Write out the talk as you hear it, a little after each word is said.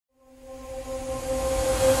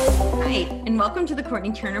right, and welcome to the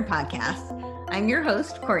Courtenay Turner podcast. I'm your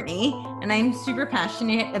host, Courtenay, and I'm super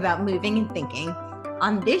passionate about moving and thinking.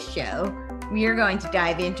 On this show, we are going to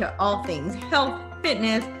dive into all things health,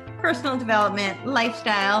 fitness, personal development,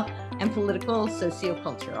 lifestyle, and political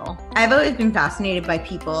sociocultural. I've always been fascinated by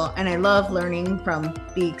people, and I love learning from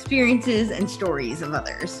the experiences and stories of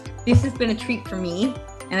others. This has been a treat for me,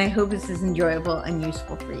 and I hope this is enjoyable and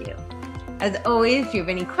useful for you. As always, if you have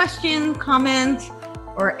any questions, comments,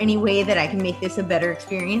 or any way that I can make this a better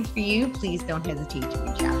experience for you, please don't hesitate to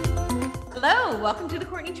reach out. Hello, welcome to the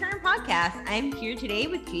Courtenay Turner podcast. I'm here today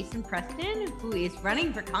with Preston, who is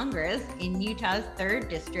running for Congress in Utah's 3rd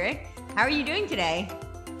District. How are you doing today?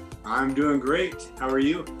 I'm doing great. How are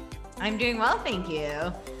you? I'm doing well, thank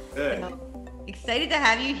you. Good. So, excited to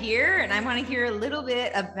have you here, and I want to hear a little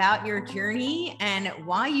bit about your journey and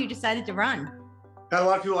why you decided to run. A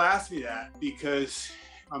lot of people ask me that because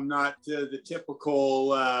I'm not the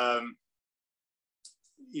typical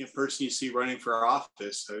person you see running for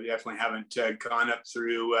office. I definitely haven't gone up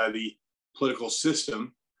through the political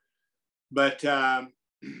system. But I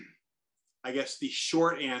guess the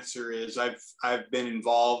short answer is I've been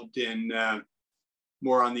involved in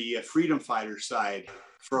more on the freedom fighter side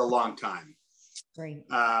for a long time. Great.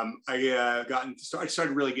 I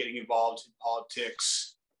started really getting involved in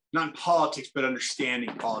politics. Not in politics, but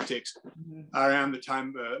understanding politics around the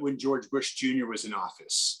time when George Bush Jr. was in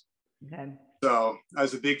office. Okay. So I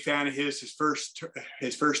was a big fan of his first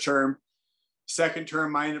term. Second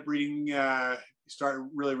term, I ended up reading,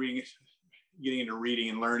 getting into reading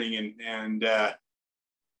and learning. And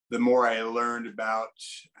the more I learned about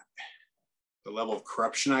the level of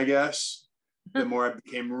corruption, I guess, the more I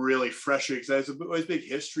became really frustrated because I was a big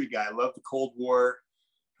history guy. I loved the Cold War.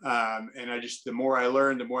 And the more I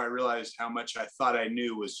learned, the more I realized how much I thought I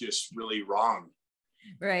knew was just really wrong.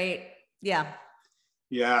 Right. Yeah.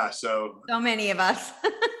 Yeah. So many of us.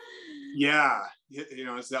 Yeah.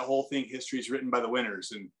 It's that whole thing. History is written by the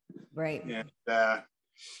winners. And right. And,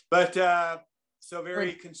 so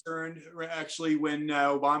very concerned actually when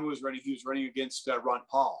Obama was running, he was running against Ron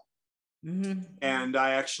Paul. Mm-hmm. And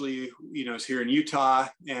I actually, was here in Utah,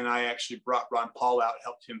 and I actually brought Ron Paul out,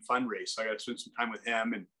 helped him fundraise. So I got to spend some time with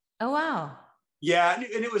him. And oh, wow. Yeah. And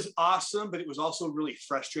it was awesome, but it was also really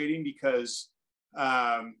frustrating because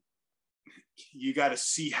you got to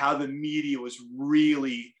see how the media was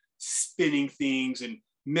really spinning things and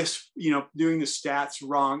doing the stats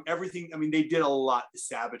wrong, everything. I mean, they did a lot to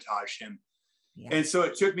sabotage him. Yeah. And so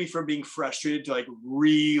it took me from being frustrated to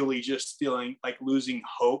really just feeling like losing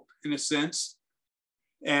hope in a sense.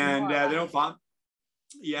 And then Obama,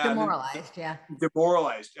 demoralized,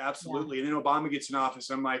 absolutely. Yeah. And then Obama gets in office.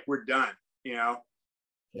 I'm like, we're done, Yeah.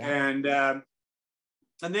 And then,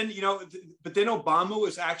 but then Obama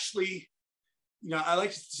was actually, I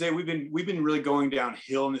like to say we've been really going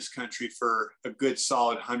downhill in this country for a good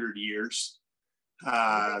solid 100 years.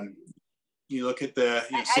 You look at the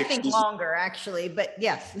I think longer actually, but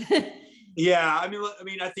yes. Yeah, I mean,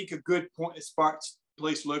 I think a good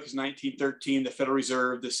place to look is 1913, the Federal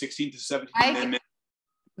Reserve, the 16th to 17th Amendment.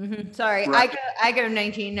 Sorry, right. I go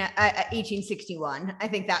 1861. I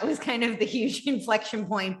think that was kind of the huge inflection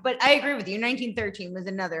point. But I agree with you. 1913 was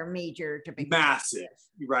another major tipping point. Massive,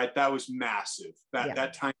 right? That was massive.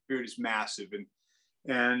 That time period is massive,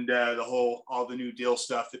 and all the New Deal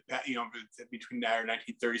stuff that between now and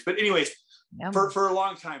 1930s. But anyways, for a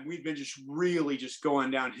long time we've been just really just going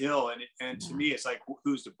downhill, and to me it's like,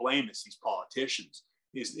 who's to blame? It's these politicians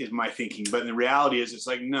is my thinking. But the reality is it's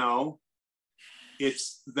like, no,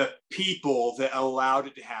 it's the people that allowed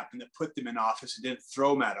it to happen, that put them in office and didn't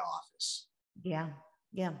throw them out of office. Yeah.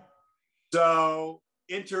 So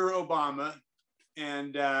enter Obama,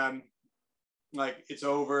 and it's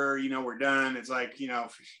over, we're done. It's like,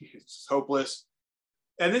 it's hopeless.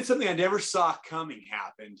 And then something I never saw coming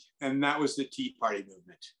happened. And that was the Tea Party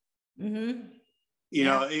movement. Mm-hmm.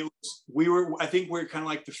 I think we're kind of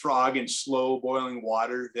like the frog in slow boiling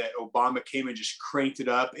water, that Obama came and just cranked it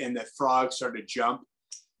up and the frog started to jump.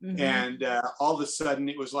 Mm-hmm. And all of a sudden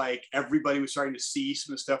it was like everybody was starting to see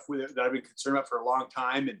some of the stuff with it that I've been concerned about for a long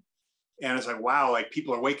time. And it's like, wow, like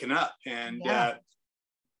people are waking up. And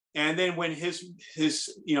then when his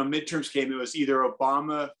midterms came, it was either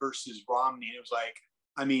Obama versus Romney. And it was like,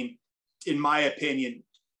 I mean, in my opinion,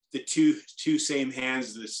 the two same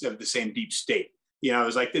hands of the same deep state. It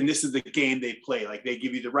was like, and this is the game they play. Like they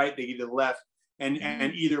give you the right, they give you the left, and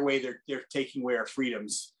either way they're taking away our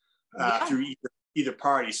freedoms through either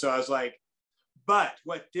party. So I was like, but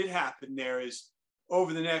what did happen there is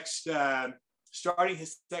over the next starting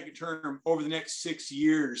his second term, over the next 6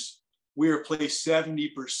 years, we replaced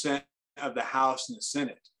 70% of the House and the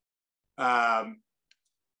Senate.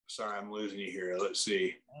 Sorry, I'm losing you here. Let's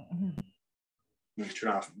see. Let me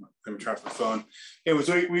turn off the phone. It was,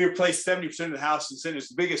 we replaced 70% of the house in Senate. It's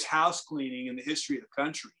the biggest house cleaning in the history of the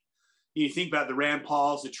country. You think about the Rand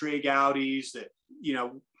Pauls, the Trey Gowdies,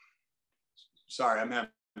 sorry, I'm having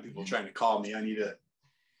people trying to call me. I need to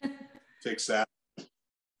fix that.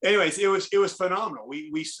 Anyways, it was phenomenal.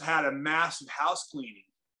 We had a massive house cleaning,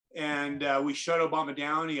 and we shut Obama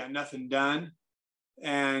down. He got nothing done.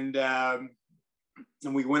 And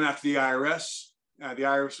we went after the IRS. The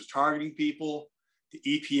IRS was targeting people. The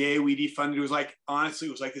EPA we defunded. It was like, honestly,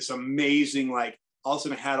 it was like this amazing, like, all of a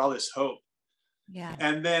sudden I had all this hope. Yeah.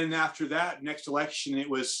 And then after that, next election, it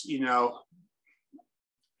was,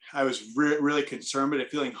 I was really concerned, but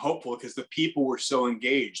feeling hopeful because the people were so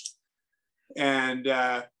engaged. And,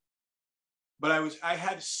 but I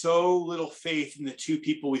had so little faith in the two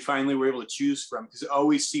people we finally were able to choose from, because it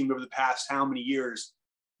always seemed over the past how many years,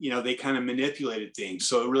 they kind of manipulated things.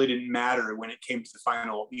 So it really didn't matter when it came to the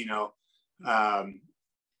final,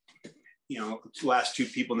 last two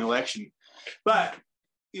people in the election. But,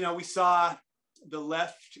 we saw the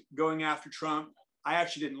left going after Trump. I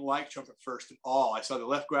actually didn't like Trump at first at all. I saw the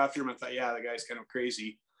left go after him. I thought, yeah, the guy's kind of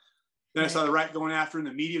crazy. Then I saw the right going after him.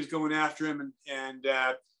 The media was going after him. And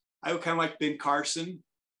I would kind of like Ben Carson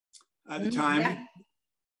at the time. Yeah.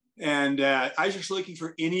 And I was just looking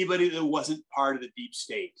for anybody that wasn't part of the deep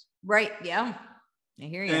state. Right. Yeah. I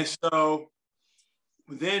hear you. And so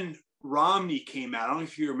then Romney came out. I don't know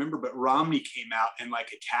if you remember, but Romney came out and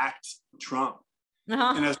like attacked Trump.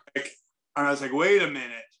 Uh-huh. And I was like, wait a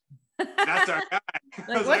minute. That's our guy.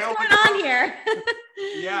 Like, what's going on here?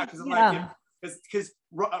 Yeah. Because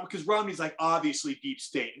Romney's like obviously deep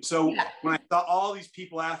state. And so when I saw all these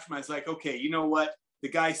people after him, I was like, okay, you know what? The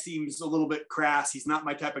guy seems a little bit crass. He's not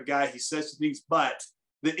my type of guy. He says things, but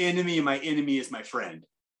the enemy of my enemy is my friend.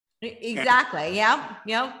 Exactly.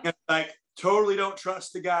 And like, totally don't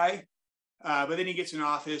trust the guy. But then he gets in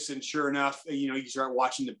office, and sure enough, you start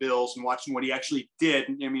watching the bills and watching what he actually did.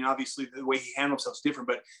 And I mean, obviously the way he handled himself is different,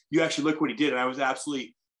 but you actually look what he did. And I was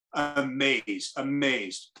absolutely amazed.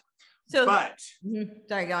 So, but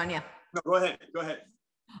sorry, go on. Yeah. No, go ahead.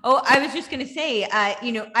 Oh, I was just going to say,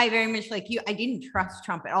 I very much like you, I didn't trust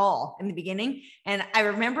Trump at all in the beginning. And I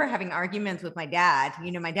remember having arguments with my dad.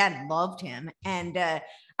 My dad loved him. And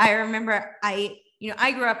I remember I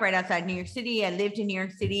grew up right outside New York City. I lived in New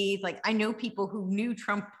York City. Like, I know people who knew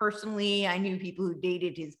Trump personally. I knew people who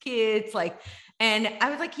dated his kids. And I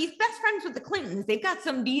was like, he's best friends with the Clintons. They've got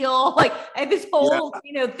some deal. Like, I had this whole,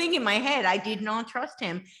 thing in my head. I did not trust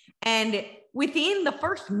him. And within the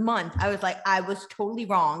first month, I was like, I was totally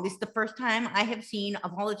wrong. This is the first time I have seen a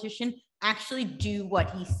politician actually do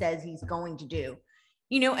what he says he's going to do.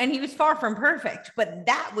 And he was far from perfect, but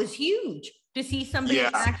that was huge to see somebody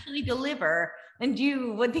actually deliver and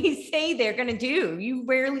do what they say they're going to do. You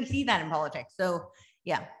rarely see that in politics. So,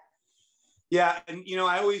 yeah. Yeah. And,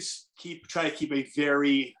 I always try to keep a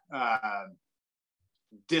very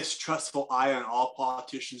distrustful eye on all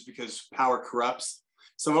politicians because power corrupts.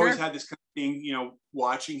 So I've always had this kind of thing,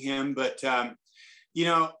 watching him. But, another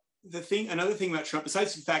thing about Trump,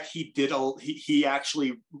 besides the fact he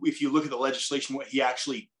actually, if you look at the legislation, what he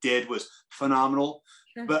actually did was phenomenal.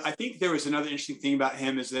 Sure. But I think there was another interesting thing about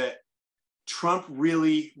him is that Trump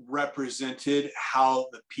really represented how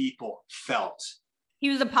the people felt. He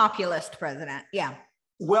was a populist president. Yeah.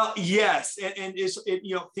 Well, yes. And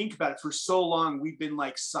think about it. For so long, we've been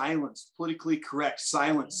like silenced, politically correct,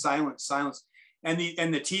 silence. And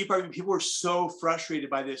the Tea Party, people were so frustrated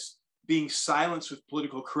by this being silenced with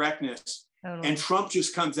political correctness. Totally. And Trump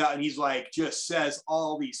just comes out and he's like, just says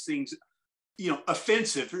all these things,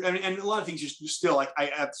 offensive. I mean, and a lot of things just still like,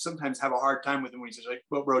 I sometimes have a hard time with him when he says like,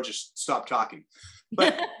 well, bro, just stop talking.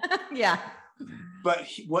 But yeah. But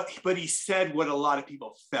he said what a lot of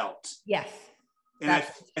people felt. Yes. And I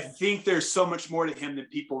think there's so much more to him than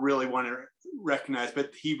people really want to recognize,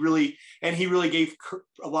 but he really gave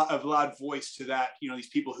a lot of voice to that, these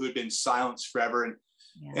people who had been silenced forever.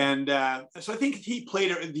 And so I think he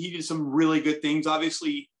did some really good things.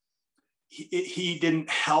 Obviously he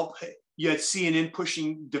didn't help. You had CNN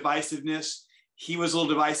pushing divisiveness. He was a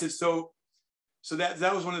little divisive. So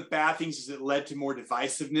that was one of the bad things, is it led to more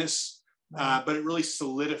divisiveness. But it really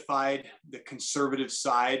solidified the conservative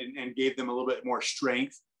side and gave them a little bit more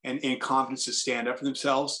strength and confidence to stand up for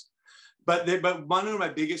themselves. But one of my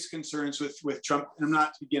biggest concerns with Trump, and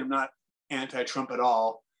I'm not anti-Trump at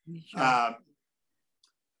all. Sure.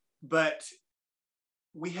 But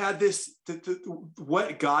we had this,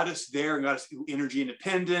 what got us there and got us energy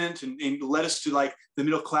independent and led us to like the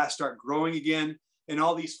middle class start growing again and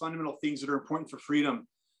all these fundamental things that are important for freedom.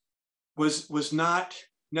 was not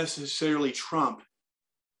necessarily Trump.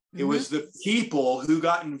 It was the people who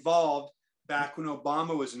got involved back when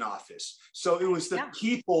Obama was in office. So it was the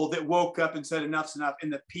people that woke up and said enough's enough,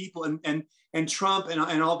 and the people and Trump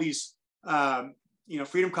and all these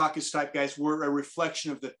Freedom Caucus type guys were a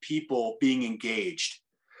reflection of the people being engaged.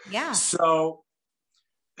 Yeah. So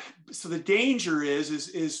the danger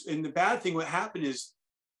is and the bad thing what happened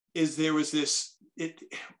is there was this,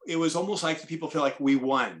 it was almost like the people feel like we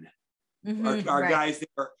won. Our guys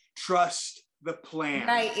there trust the plan.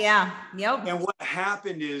 Right. Yeah. Yep. And what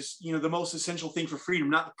happened is, the most essential thing for freedom,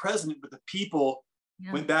 not the president, but the people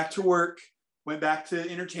went back to work, went back to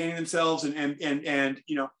entertaining themselves, and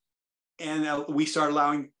we started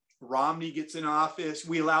allowing Romney gets in office.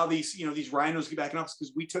 We allow these rhinos to get back in office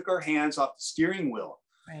because we took our hands off the steering wheel.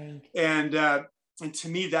 Right. And to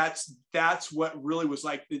me, that's what really was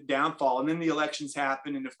like the downfall. And then the elections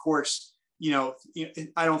happened, and of course, I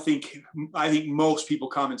think most people,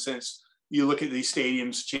 common sense, you look at these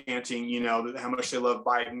stadiums chanting, how much they love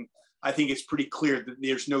Biden. I think it's pretty clear that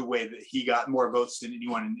there's no way that he got more votes than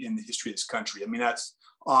anyone in the history of this country. I mean, that's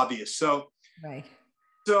obvious. So,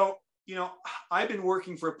 I've been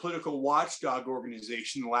working for a political watchdog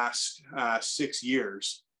organization the last 6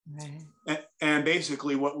 years. Right. And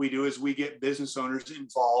basically what we do is we get business owners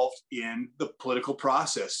involved in the political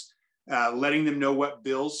process, letting them know what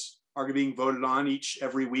bills are being voted on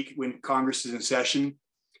every week when Congress is in session.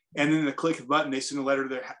 And then the click of a button, they send a letter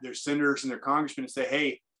to their senators and their congressmen and say,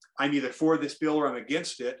 hey, I'm either for this bill or I'm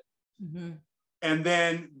against it. Mm-hmm. And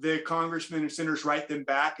then the congressmen and senators write them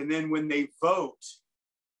back. And then when they vote,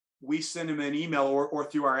 we send them an email or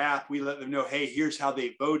through our app, we let them know, hey, here's how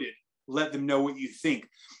they voted. Let them know what you think.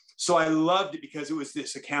 So I loved it because it was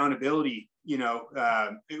this accountability,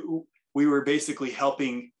 we were basically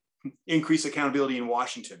helping increase accountability in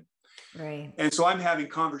Washington. Right. And so I'm having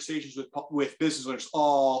conversations with business owners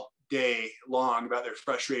all day long about their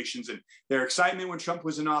frustrations and their excitement when Trump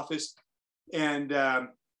was in office. And then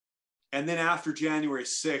after January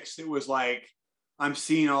 6th, it was like, I'm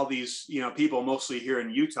seeing all these, people mostly here in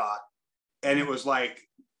Utah. And it was like,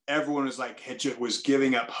 everyone was like, was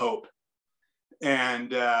giving up hope.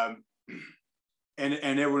 And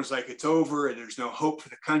everyone was like, it's over and there's no hope for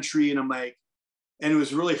the country. And I'm like, and it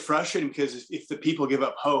was really frustrating because if the people give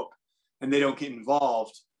up hope and they don't get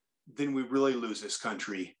involved, then we really lose this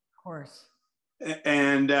country. Of course.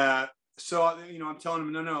 And so, I'm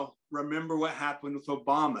telling them, no, remember what happened with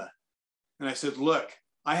Obama. And I said, look,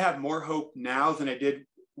 I have more hope now than I did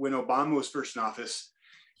when Obama was first in office,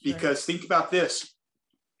 because think about this.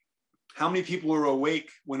 How many people were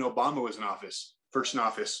awake when Obama was first in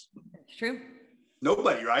office? It's true.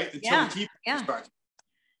 Nobody, right? Until the Tea Party starts.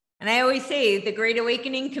 And I always say the Great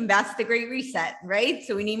Awakening combats the Great Reset, right?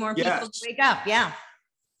 So we need more people to wake up. Yeah.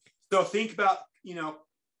 So think about,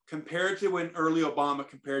 compared to when early Obama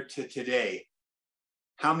compared to today,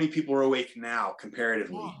 how many people are awake now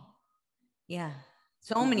comparatively? Yeah.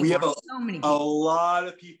 So many people. A lot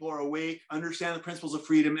of people are awake, understand the principles of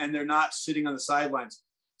freedom, and they're not sitting on the sidelines.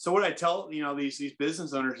 So what I tell, these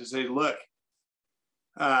business owners is say, look,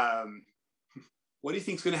 what do you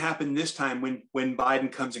think is going to happen this time when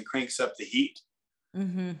Biden comes and cranks up the heat?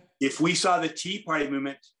 Mm-hmm. If we saw the Tea Party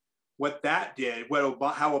movement, what that did,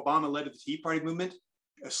 how Obama led to the Tea Party movement,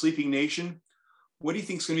 a sleeping nation, what do you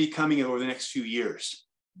think is going to be coming over the next few years?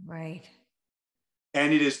 Right.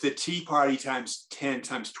 And it is the Tea Party times 10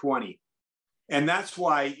 times 20. And that's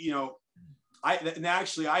why, I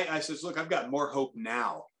said, look, I've got more hope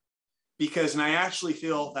now and I actually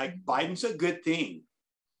feel like Biden's a good thing,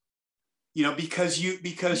 because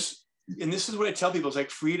and this is what I tell people, it's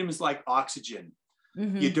like freedom is like oxygen.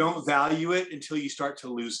 Mm-hmm. You don't value it until you start to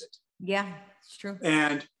lose it. Yeah, it's true.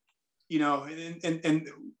 And, and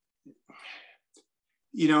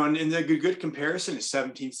the good comparison is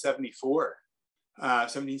 1774.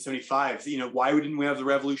 1775, why didn't we have the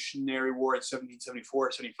Revolutionary War in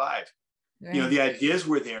 1774, 75? Right. The ideas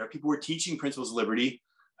were there. People were teaching principles of liberty.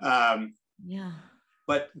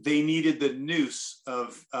 But they needed the noose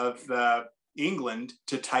of England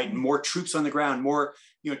to tighten, more troops on the ground, more,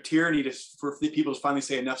 tyranny for the people to finally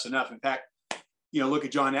say enough's enough. In fact, look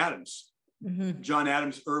at John Adams. Mm-hmm. John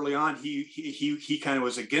Adams early on, he kind of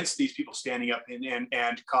was against these people standing up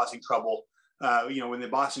and causing trouble. When the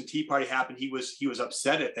Boston Tea Party happened, he was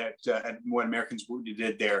upset at what Americans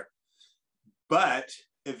did there. But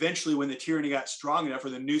eventually, when the tyranny got strong enough, or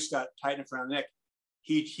the noose got tight enough around the neck,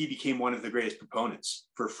 he became one of the greatest proponents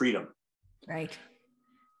for freedom. Right.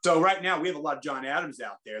 So right now we have a lot of John Adams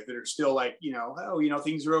out there that are still like,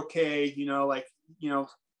 things are okay,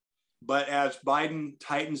 but as Biden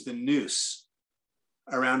tightens the noose,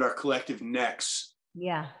 around our collective necks,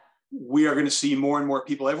 yeah, we are going to see more and more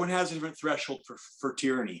people. Everyone has a different threshold for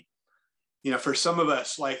tyranny. You know, for some of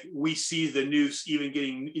us, like, we see the noose even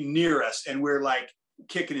getting near us and we're like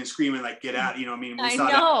kicking and screaming, like, get out. You know what I mean? We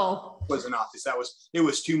thought that was an office. It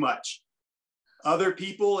was too much. Other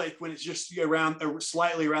people, like, when it's just around,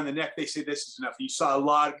 slightly around the neck, they say this is enough. You saw a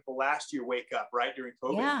lot of people last year wake up, right, during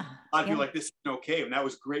COVID. Yeah. A lot of people like, this isn't okay. And that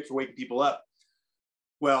was great for waking people up.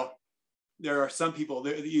 Well, there are some people,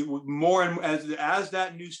 more and as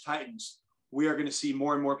that noose tightens, we are going to see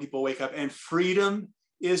more and more people wake up. And freedom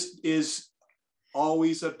is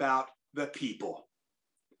always about the people.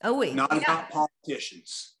 Always. Not about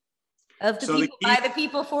politicians. Of the people, by the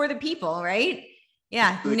people, for the people, right?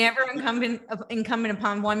 Yeah, never incumbent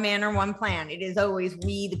upon one man or one plan. It is always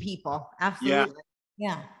we, the people. Absolutely.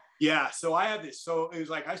 Yeah. Yeah. So I have this. So it was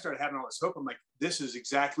like I started having all this hope. I'm like, this is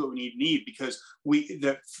exactly what we need because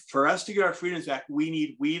for us to get our freedoms back,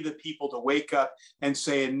 we the people to wake up and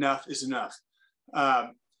say enough is enough.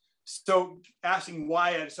 So asking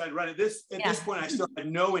why I decided to run at this point, I still had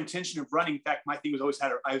no intention of running. In fact, my thing was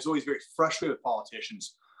I was always very frustrated with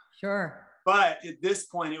politicians. Sure. But at this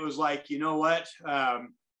point, it was like, you know what? I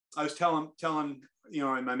was telling, you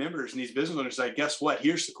know, my members and these business owners, like, guess what?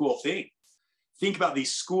 Here's the cool thing. Think about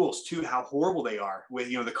these schools too, how horrible they are with,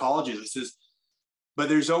 you know, the colleges. But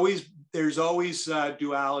there's always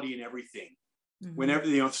duality in everything. Mm-hmm. Whenever,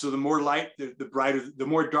 you know, so the more light, the brighter, the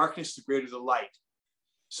more darkness, the greater the light.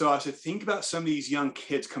 So I said, think about some of these young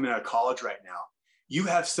kids coming out of college right now. You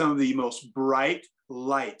have some of the most bright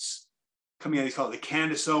lights coming out of these colleges, the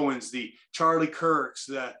Candace Owens, the Charlie Kirks,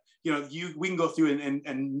 we can go through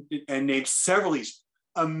and name several of these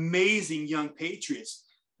amazing young patriots.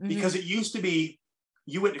 Mm-hmm. Because it used to be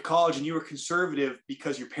you went to college and you were conservative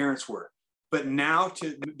because your parents were. But now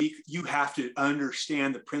you have to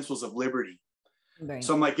understand the principles of liberty. Right.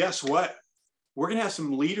 So I'm like, guess what? We're going to have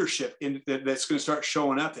some leadership that's going to start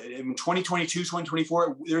showing up. In 2022,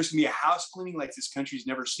 2024, there's going to be a house cleaning like this country's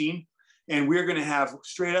never seen. And we're going to have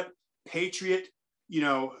straight up patriot,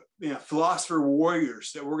 philosopher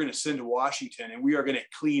warriors that we're going to send to Washington. And we are going to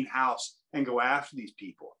clean house and go after these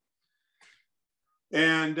people.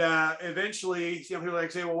 And eventually, people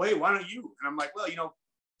like say, well, wait, why don't you? And I'm like, well,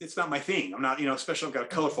 it's not my thing. I'm not, especially I've got a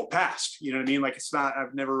colorful past, you know what I mean? Like, it's not,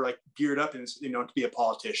 I've never like geared up and, to be a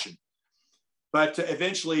politician. But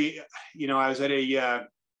eventually, I was at a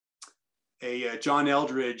John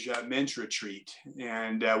Eldridge men's retreat,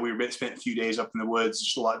 and we spent a few days up in the woods,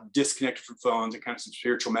 just a lot disconnected from phones and kind of some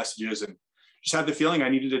spiritual messages, and just had the feeling I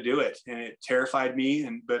needed to do it. And it terrified me.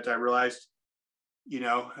 But I realized,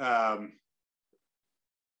 I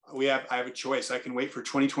have a choice. I can wait for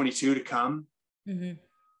 2022 to come mm-hmm.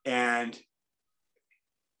 and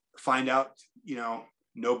find out,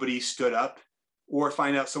 nobody stood up, or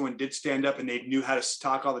find out someone did stand up and they knew how to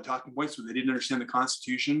talk all the talking points, but they didn't understand the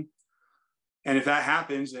Constitution. And if that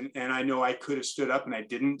happens, and I know I could have stood up and I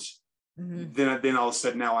didn't, mm-hmm. then all of a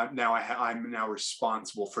sudden I'm now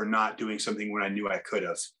responsible for not doing something when I knew I could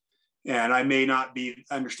have. And I may not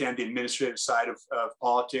understand the administrative side of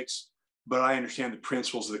politics, but I understand the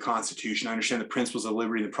principles of the Constitution. I understand the principles of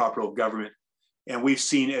liberty and the proper rule of government. And we've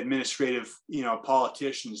seen administrative,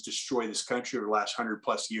 politicians destroy this country over the last 100+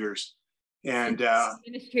 years. And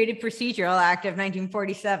Administrative Procedural Act of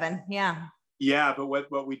 1947. Yeah. Yeah, but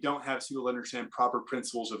what we don't have is people understand proper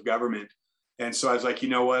principles of government. And so I was like, you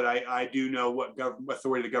know what? I do know what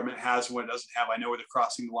authority the government has and what it doesn't have. I know where they're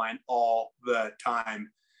crossing the line all the time.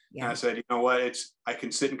 Yeah. And I said, you know what? I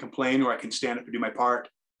can sit and complain, or I can stand up and do my part.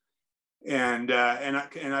 And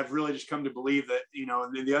I've really just come to believe that,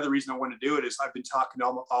 and the other reason I want to do it is I've been talking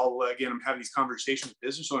to again, I'm having these conversations with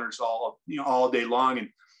business owners all day long. And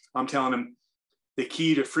I'm telling them the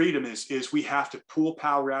key to freedom is we have to pull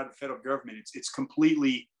power out of the federal government. It's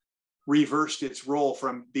completely reversed its role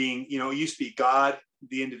from being, it used to be God,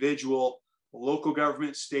 the individual, local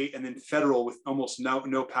government, state, and then federal with almost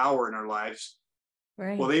no power in our lives.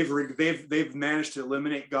 Right. Well, they've managed to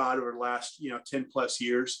eliminate God over the last 10+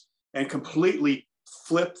 years and completely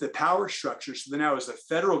flip the power structure. So then now as the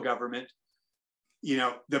federal government,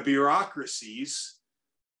 the bureaucracies,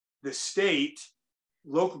 the state,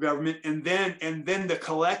 local government, and then the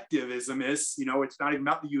collectivism is, it's not even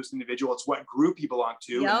about the U.S. individual, it's what group you belong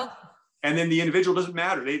to. Yep. And then the individual doesn't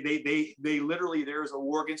matter. They literally, there is a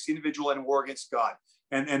war against the individual and a war against God.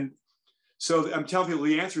 And so I'm telling people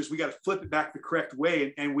the answer is we got to flip it back the correct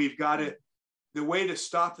way. And we've got to, the way to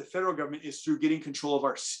stop the federal government is through getting control of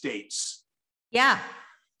our states. Yeah.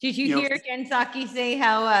 Did you hear Jen Psaki say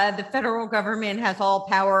how the federal government has all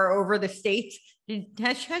power over the states?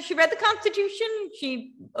 Has she read the Constitution?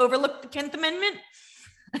 She overlooked the 10th Amendment?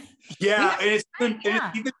 Yeah, and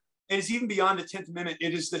Yeah. it's even beyond the 10th Amendment.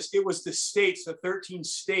 It was the states, the 13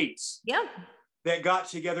 states, Yep. that got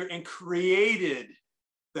together and created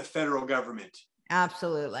the federal government.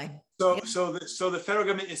 Absolutely. So Yep. so the federal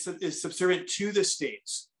government is subservient to the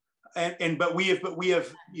states, but we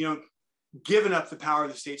have given up the power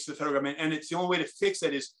of the states to the federal government, and it's the only way to fix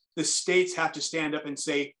that is the states have to stand up and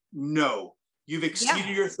say, no, you've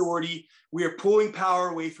exceeded your authority. We are pulling power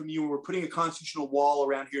away from you, and we're putting a constitutional wall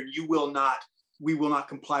around here, and we will not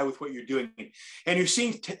comply with what you're doing. And you're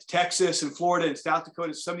seeing Texas and Florida and South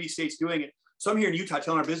Dakota, some of these states doing it. Some here in Utah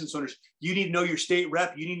telling our business owners, you need to know your state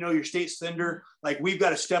rep, you need to know your state senator. Like, we've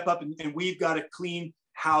got to step up and we've got a clean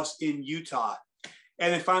house in Utah.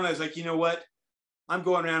 And then finally, I was like, you know what? I'm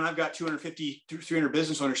going around, I've got 250, 300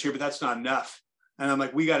 business owners here, but that's not enough. And I'm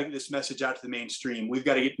like, we got to get this message out to the mainstream. We've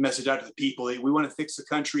got to get the message out to the people. We want to fix the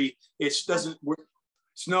country. It's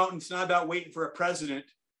not about waiting for a president.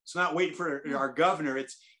 It's not waiting for our governor.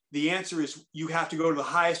 The answer is you have to go to the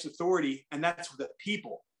highest authority, and that's the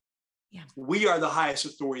people. Yeah. We are the highest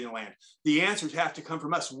authority in the land. The answers have to come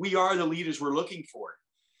from us. We are the leaders we're looking for.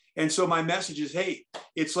 And so my message is, hey,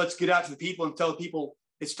 let's get out to the people and tell the people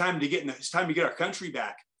it's time to get our country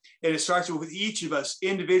back. And it starts with each of us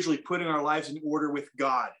individually putting our lives in order with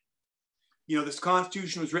God. This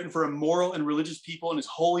Constitution was written for a moral and religious people and is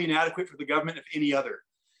wholly inadequate for the government of any other.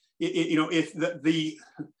 If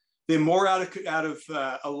the more out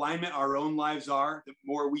of alignment our own lives are, the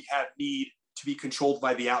more we have need to be controlled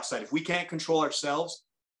by the outside. If we can't control ourselves,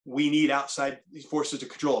 we need outside forces to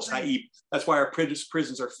control us. Right. I.e., that's why our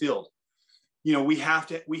prisons are filled. We have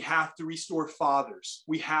to restore fathers.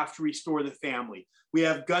 We have to restore the family. We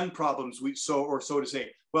have gun problems. So to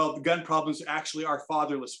say. Well, the gun problems actually are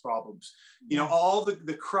fatherless problems. All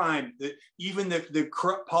the crime, even the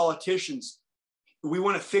corrupt politicians. We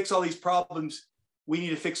want to fix all these problems. We need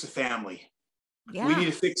to fix the family. Yeah. We need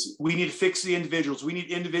to fix the individuals. We need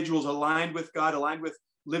individuals aligned with God, aligned with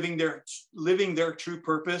living their true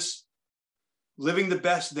purpose, living the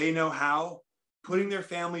best they know how, putting their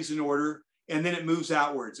families in order, and then it moves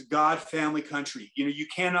outwards. God, family, country. You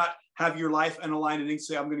cannot have your life unaligned and then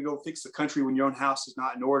say, I'm going to go fix the country when your own house is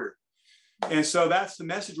not in order. And so that's the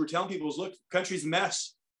message we're telling people is, look, the country's a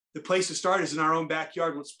mess. The place to start is in our own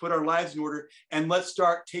backyard. Let's put our lives in order and let's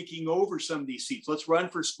start taking over some of these seats. Let's run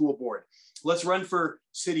for school board. Let's run for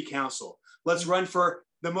city council. Let's run for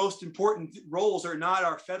the most important roles are not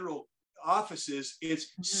our federal offices. It's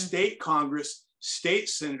state Congress, state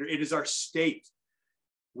senator. It is our state.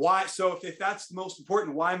 Why? So if that's the most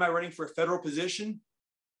important, why am I running for a federal position?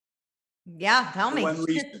 Yeah, tell me. One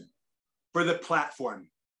reason, for the platform.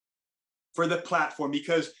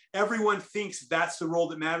 Because everyone thinks that's the role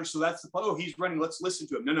that matters. So that's he's running, let's listen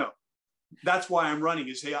to him. No. That's why I'm running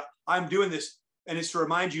is, hey, I'm doing this. And it's to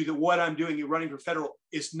remind you that what I'm doing, you're running for federal,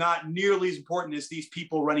 is not nearly as important as these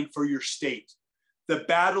people running for your state. The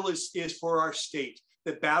battle is for our state.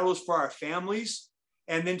 The battle is for our families,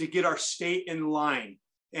 and then to get our state in line.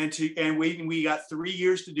 And we got 3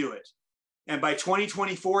 years to do it. And by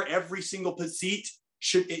 2024, every single seat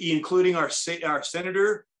should, including our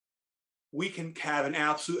senator, we can have an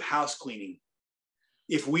absolute house cleaning.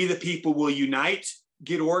 If we, the people, will unite,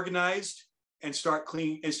 get organized, and start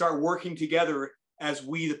working together as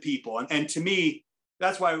we, the people. And to me,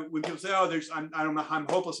 that's why when people say, I'm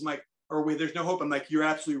hopeless. I'm like, there's no hope. I'm like, you're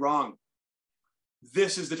absolutely wrong.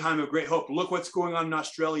 This is the time of great hope. Look what's going on in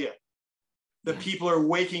Australia. The people are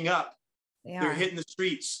waking up. They're hitting the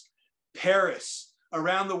streets. Paris,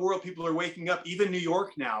 around the world, people are waking up. Even New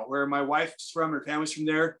York now, where my wife's from, her family's from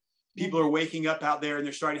there, people are waking up out there and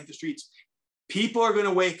they're starting to hit the streets. People are going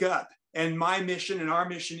to wake up. And my mission and our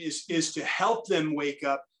mission is to help them wake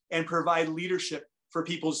up and provide leadership for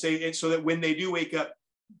people to say, so that when they do wake up,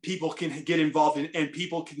 people can get involved and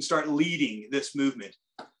people can start leading this movement.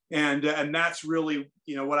 And that's really,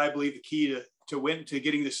 what I believe the key to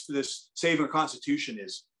getting this saving our Constitution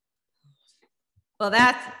is. Well,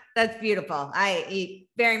 that's beautiful. I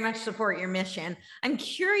very much support your mission. I'm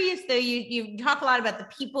curious though, you talk a lot about the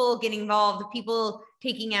people getting involved, the people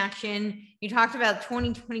taking action. You talked about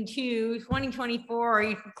 2022,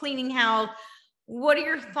 2024, cleaning house. What are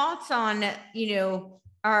your thoughts on,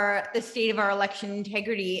 the state of our election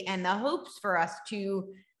integrity and the hopes for us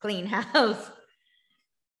to clean house?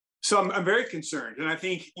 So I'm very concerned. And I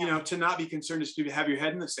think, to not be concerned is to have your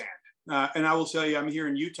head in the sand. And I will tell you, I'm here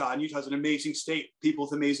in Utah, and Utah's an amazing state, people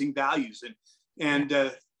with amazing values.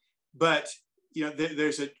 But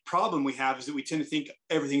there's a problem we have is that we tend to think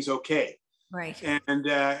everything's okay. Right. And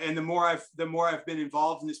the more I've been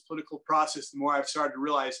involved in this political process, the more I've started to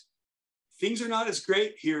realize things are not as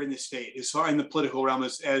great here in the state, as far in the political realm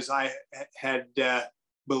as I had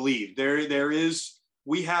believed.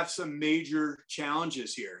 We have some major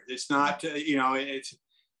challenges here. It's not,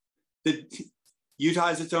 Utah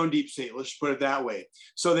is its own deep state. Let's put it that way.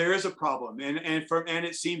 So there is a problem, and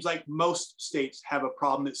it seems like most states have a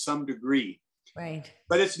problem at some degree. Right.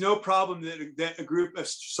 But it's no problem that a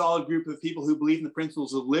solid group of people who believe in the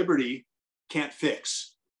principles of liberty can't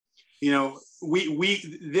fix.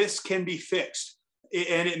 This can be fixed,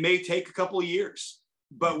 and it may take a couple of years,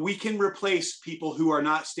 but we can replace people who are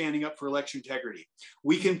not standing up for election integrity.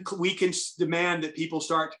 We can demand that people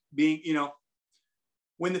start being,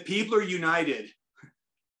 when the people are united.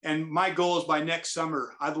 And my goal is by next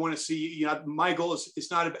summer, I want to see, my goal is, it's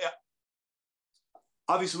not about,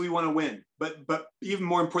 obviously we want to win, but even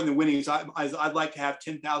more important than winning is I'd like to have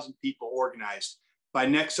 10,000 people organized by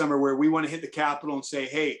next summer, where we want to hit the Capitol and say,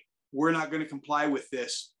 hey, we're not going to comply with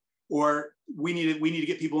this, or we need to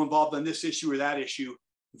get people involved on this issue or that issue.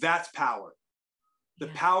 That's power. The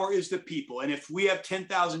power is the people. And if we have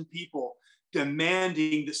 10,000 people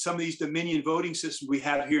demanding that some of these Dominion voting systems we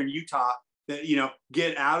have here in Utah, that,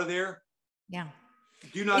 get out of there. Yeah.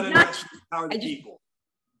 Do not underestimate the power of the people.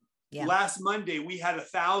 Yeah. Last Monday, we had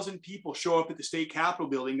 1,000 people show up at the state Capitol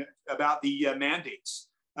building about the mandates,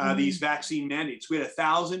 these vaccine mandates. We had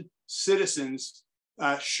 1,000 citizens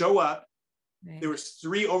show up. Right. There was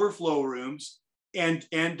 3 overflow rooms and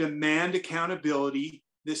demand accountability.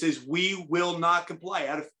 This is, we will not comply.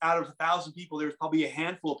 Out of 1,000 people, there's probably a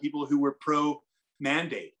handful of people who were pro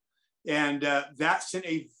mandate. And that sent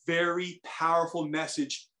a very powerful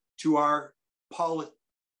message to our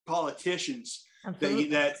politicians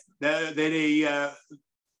that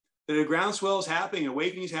a groundswell is happening,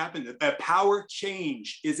 awakening is happening, a power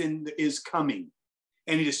change is coming,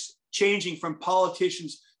 and it is changing from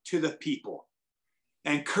politicians to the people.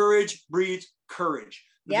 And courage breeds courage.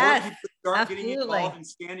 The more people start getting involved and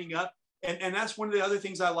standing up, and that's one of the other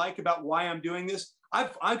things I like about why I'm doing this.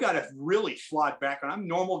 I've got a really flawed background. I'm a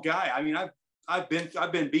normal guy. I mean, I've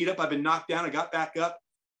been beat up. I've been knocked down. I got back up.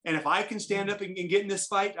 And if I can stand up and get in this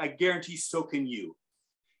fight, I guarantee so can you.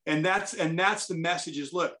 And that's the message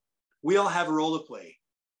is, look, we all have a role to play.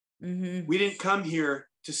 Mm-hmm. We didn't come here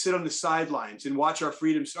to sit on the sidelines and watch our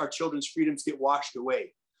freedoms, our children's freedoms get washed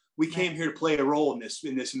away. We came here to play a role in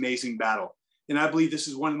this amazing battle. And I believe this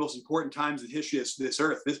is one of the most important times in the history of this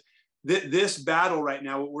earth. This battle right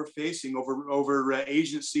now, what we're facing over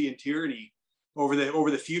agency and tyranny, over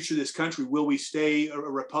the future of this country. Will we stay a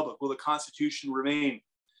republic? Will the Constitution remain?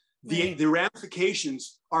 The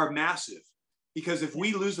ramifications are massive, because if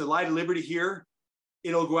we lose the light of liberty here,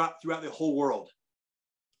 it'll go out throughout the whole world.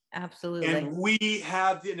 Absolutely. And we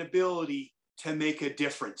have an ability to make a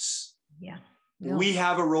difference. Yeah. No. We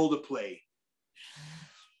have a role to play.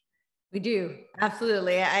 We do.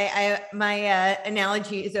 Absolutely. My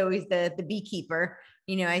analogy is always the beekeeper.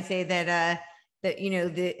 I say that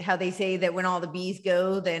how they say that when all the bees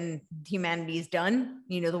go, then humanity is done,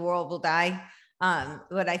 the world will die.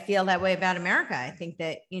 But I feel that way about America. I think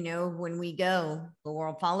that, when we go, the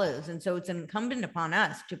world follows. And so it's incumbent upon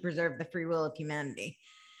us to preserve the free will of humanity.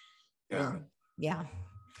 Yeah. Yeah.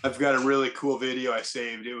 I've got a really cool video I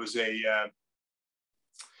saved. It was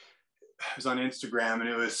on Instagram, and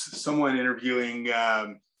it was someone interviewing,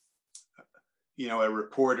 a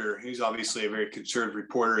reporter. He's obviously a very conservative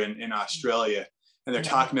reporter in Australia. And they're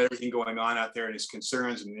talking about everything going on out there and his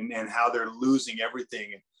concerns and how they're losing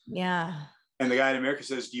everything. Yeah. And the guy in America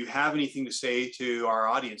says, do you have anything to say to our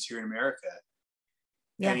audience here in America?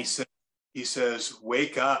 Yeah. And he says,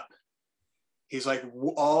 wake up. He's like,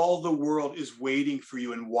 all the world is waiting for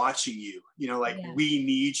you and watching you, we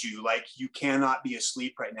need you. Like, you cannot be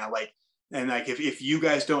asleep right now. If you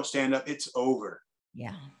guys don't stand up, it's over.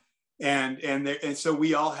 Yeah. And so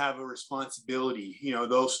we all have a responsibility,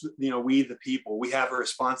 we the people, we have a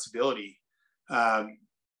responsibility.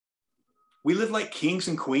 We live like kings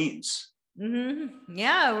and queens. Mm-hmm.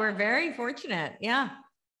 Yeah, we're very fortunate. Yeah.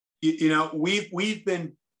 We've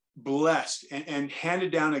been blessed and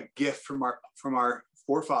handed down a gift from our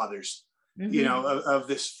forefathers, of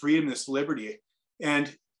this freedom, this liberty.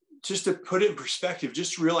 And just to put it in perspective,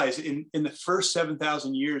 just realize in the first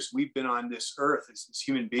 7,000 years we've been on this earth as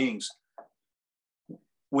human beings,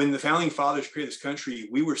 when the founding fathers created this country,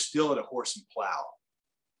 we were still at a horse and plow.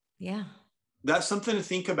 Yeah. That's something to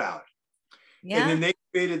think about. Yeah. And then they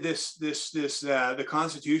created the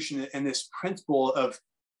Constitution and this principle of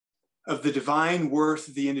the divine worth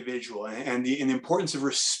of the individual and the importance of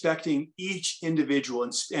respecting each individual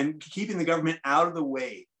and keeping the government out of the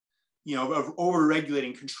way, of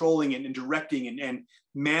over-regulating, controlling and directing and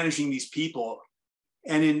managing these people.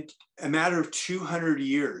 And in a matter of 200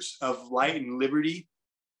 years of light and liberty,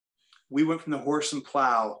 we went from the horse and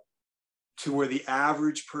plow to where the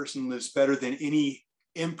average person lives better than any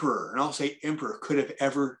emperor, and I'll say emperor, could have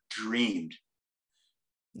ever dreamed.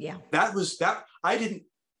 Yeah. That I didn't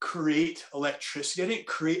create electricity. I didn't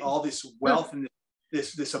create all this wealth and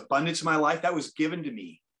this abundance in my life. That was given to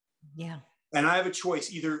me. Yeah. And I have a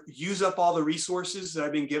choice: either use up all the resources that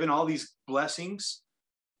I've been given, all these blessings,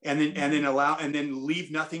 and then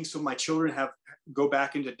leave nothing so my children go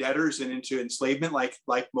back into debtors and into enslavement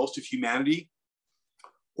like most of humanity.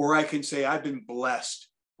 Or I can say, I've been blessed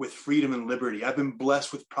with freedom and liberty. I've been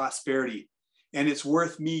blessed with prosperity. And it's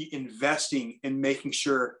worth me investing in making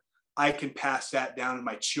sure I can pass that down to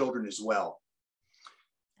my children as well.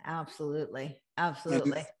 Absolutely.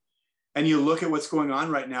 Absolutely. And you look at what's going on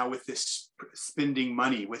right now with this spending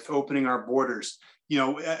money, with opening our borders,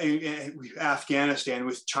 Afghanistan,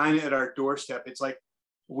 with China at our doorstep. It's like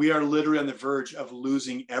we are literally on the verge of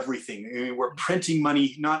losing everything. I mean, we're printing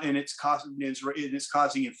money, and it's causing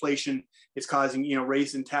inflation. It's causing,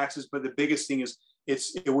 raising taxes. But the biggest thing is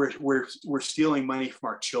we're stealing money from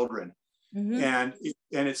our children. Mm-hmm. And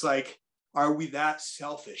it's like, are we that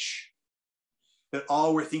selfish that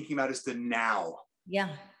all we're thinking about is the now?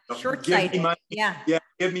 Yeah. Short-sighted. Yeah.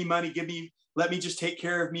 Give me money. Let me just take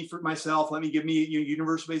care of me for myself. Let me give me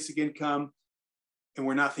universal basic income. And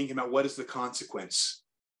we're not thinking about what is the consequence.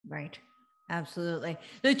 Right. Absolutely.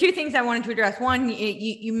 The two things I wanted to address. One,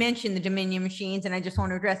 you mentioned the Dominion machines, and I just want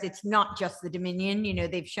to address it's not just the Dominion.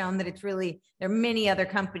 They've shown that there are many other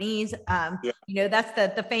companies. That's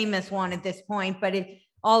the famous one at this point, but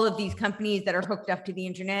all of these companies that are hooked up to the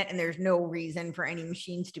internet, and there's no reason for any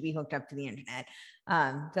machines to be hooked up to the internet.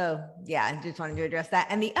 I just wanted to address that.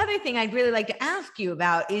 And the other thing I'd really like to ask you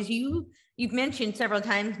about is you've mentioned several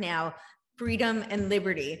times now, freedom and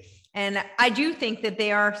liberty. And I do think that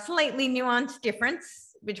they are slightly nuanced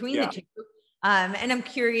difference between the two. And I'm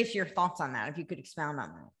curious your thoughts on that, if you could expound on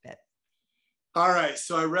that a bit. All right.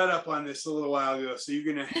 So I read up on this a little while ago. So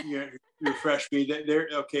you're going to refresh me.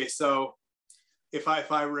 Okay. So if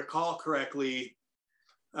I recall correctly,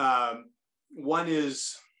 one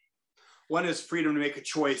is freedom to make a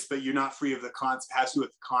choice, but you're not free of has to do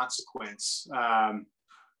with the consequence.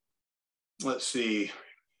 Let's see.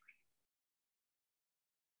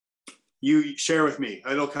 You share with me.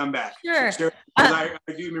 It'll come back. Sure. I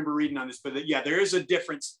do remember reading on this, but there is a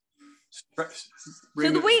difference. So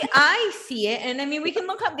the way I see it, and I mean, we can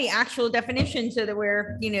look up the actual definition so that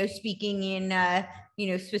we're, speaking in,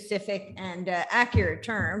 specific and accurate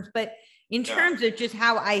terms. But in terms of just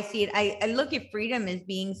how I see it, I look at freedom as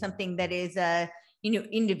being something that is,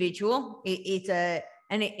 individual.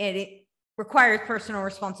 It requires personal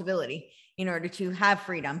responsibility in order to have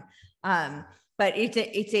freedom. But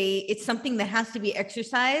it's something that has to be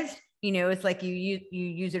exercised. It's like you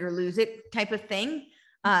use it or lose it type of thing.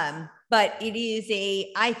 But it is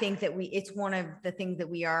I think that it's one of the things that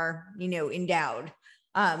we are, endowed.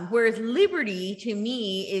 Whereas liberty to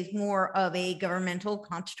me is more of a governmental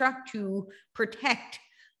construct to protect,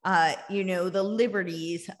 the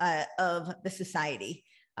liberties of the society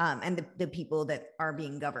and the people that are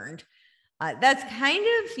being governed. That's kind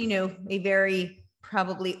of, a very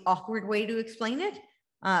probably awkward way to explain it.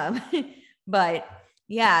 But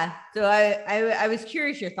yeah, so I was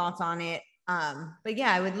curious your thoughts on it. But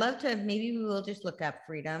yeah, I would love to, maybe we will just look up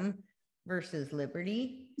freedom versus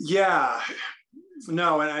liberty. Yeah,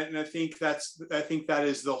 no. And I think that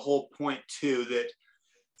is the whole point too, that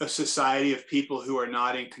a society of people who are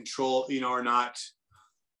not in control, are not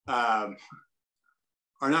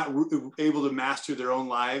able to master their own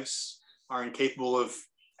lives, are incapable of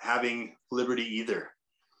having liberty either.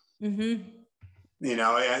 Mm-hmm.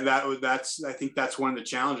 I think that's one of the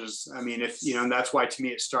challenges. I mean, and that's why to me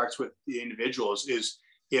it starts with the individuals. Is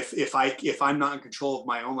if I'm not in control of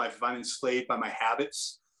my own life, if I'm enslaved by my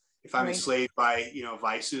habits, if I'm enslaved by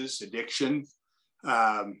vices, addiction,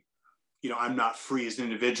 I'm not free as an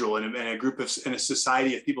individual. And in a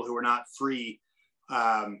society of people who are not free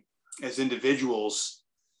as individuals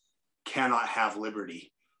cannot have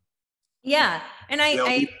liberty. Yeah. And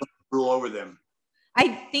I rule over them. I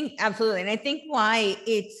think absolutely. And I think why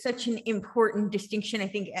it's such an important distinction, I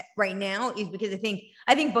think right now, is because I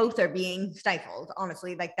think both are being stifled,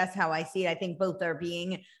 honestly. Like that's how I see it. I think both are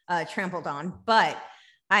being trampled on, but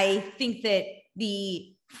I think that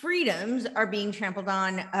the freedoms are being trampled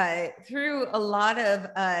on through a lot of,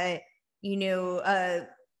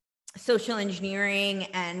 social engineering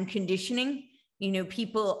and conditioning.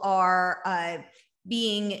 People are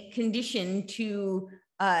being conditioned to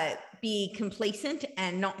be complacent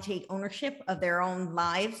and not take ownership of their own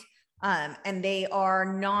lives. and they are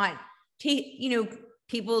not,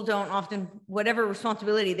 people don't often, whatever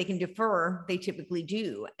responsibility they can defer, they typically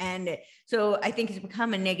do. And so I think it's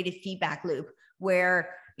become a negative feedback loop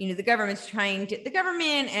where, the government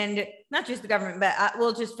and not just the government, but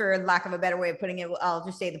well, just for lack of a better way of putting it, I'll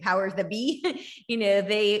just say the powers that be,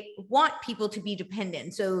 they want people to be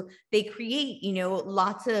dependent. So they create,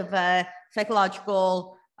 lots of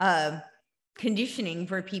psychological conditioning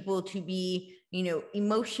for people to be,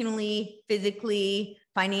 emotionally, physically,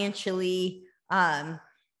 financially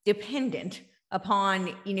dependent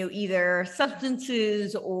upon, either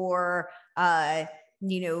substances or,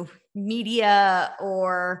 media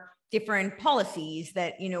or different policies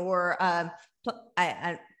that, or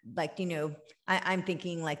I'm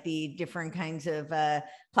thinking like the different kinds of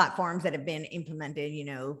platforms that have been implemented,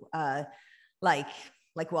 like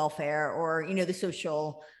welfare or, the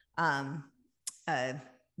social,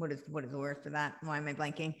 what is the word for that? Why am I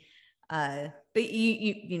blanking? But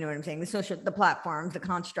you know what I'm saying? The platforms, the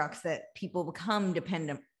constructs that people become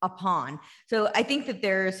dependent upon. So I think that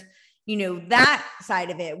there's, that side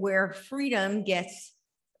of it where freedom gets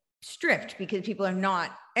stripped because people are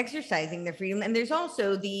not exercising their freedom. And there's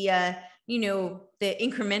also the, the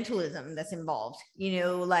incrementalism that's involved, we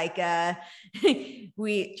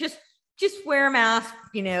just wear a mask,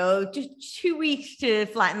 just 2 weeks to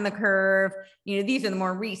flatten the curve. These are the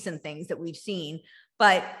more recent things that we've seen,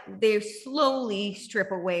 but they slowly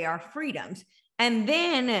strip away our freedoms. And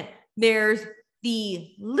then there's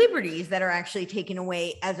the liberties that are actually taken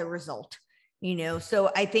away as a result, so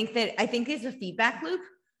I think it's a feedback loop.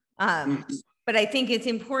 But I think it's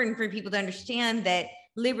important for people to understand that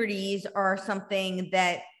liberties are something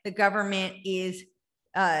that the government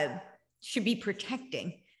should be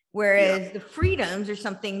protecting. Whereas the freedoms are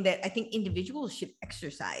something that I think individuals should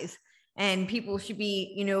exercise, and people should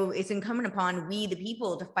be, it's incumbent upon we, the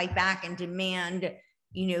people, to fight back and demand,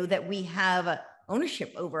 that we have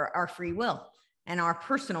ownership over our free will and our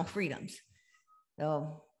personal freedoms.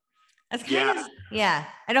 So that's kind of, I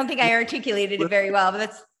don't think I articulated it very well, but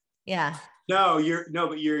that's, No,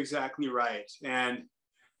 but you're exactly right. And,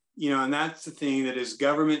 and that's the thing that is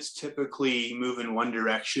governments typically move in one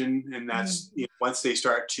direction. And that's, once they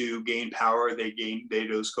start to gain power, they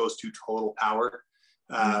just goes to total power.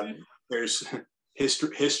 There's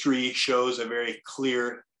history shows a very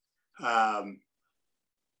clear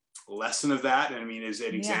lesson of that. I mean, as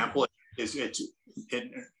an example, it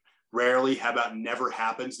rarely, how about never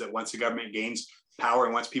happens that once the government gains power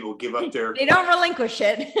and once people give up their, they don't relinquish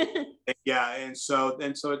it. And so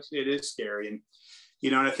it is scary. And,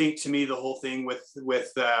 and I think to me, the whole thing with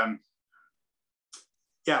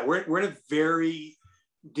we're in a very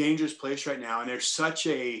dangerous place right now. And there's such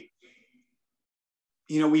a,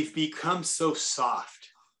 we've become so soft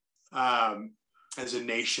as a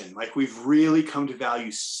nation. Like we've really come to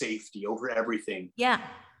value safety over everything. Yeah.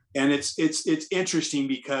 And it's interesting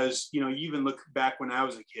because, you even look back when I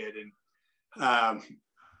was a kid and, I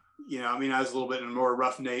was a little bit in a more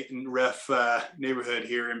rough neighborhood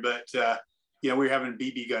here, but we were having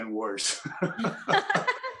BB gun wars,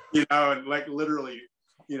 and like literally,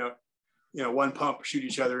 one pump shoot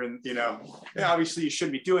each other, and obviously you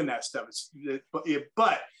shouldn't be doing that stuff.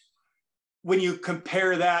 But when you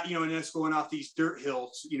compare that, and us going off these dirt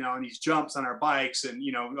hills, and these jumps on our bikes, and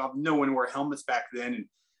no one wore helmets back then,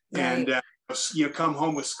 and come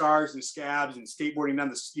home with scars and scabs and skateboarding down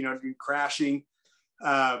this, crashing.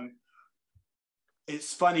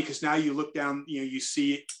 It's funny because now you look down, you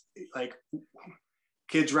see like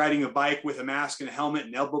kids riding a bike with a mask and a helmet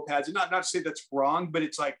and elbow pads. And not to say that's wrong, but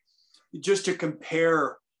it's like just to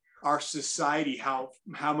compare our society, how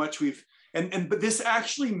much we've, but this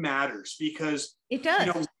actually matters because it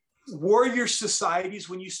does. Warrior societies,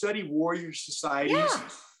 when you study warrior societies,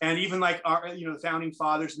 and even like our, the founding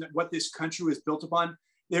fathers and what this country was built upon,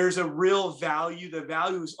 there's a real value. The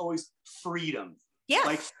value is always freedom. Yeah.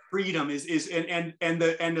 Like freedom is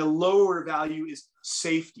the lower value is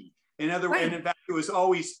safety. And in fact, it was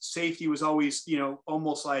always safety was always,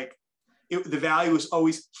 almost like the value was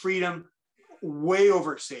always freedom way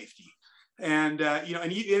over safety. And,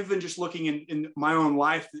 and even just looking in my own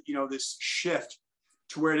life, this shift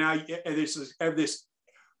to where now there's this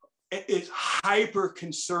is hyper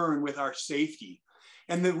concern with our safety.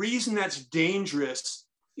 And the reason that's dangerous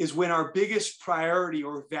is when our biggest priority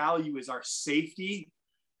or value is our safety,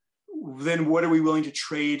 then what are we willing to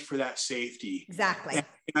trade for that safety? Exactly. And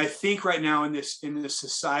I think right now in this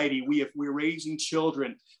society, we're raising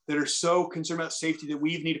children that are so concerned about safety that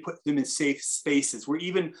we need to put them in safe spaces where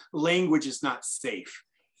even language is not safe.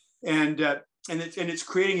 And it's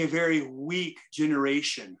creating a very weak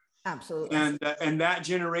generation. Absolutely. And that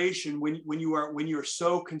generation, when you're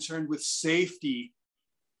so concerned with safety,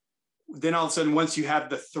 then all of a sudden, once you have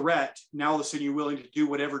the threat, now all of a sudden you're willing to do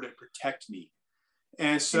whatever to protect me.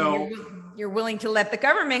 And so you're willing to let the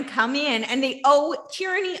government come in, and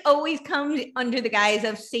tyranny always comes under the guise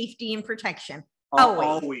of safety and protection.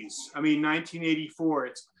 Always. I mean, 1984,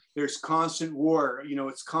 there's constant war,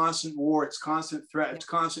 it's constant war, it's constant threat, it's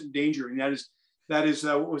constant danger. And that is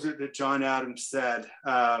what was it that John Adams said?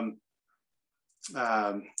 But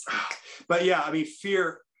yeah, I mean,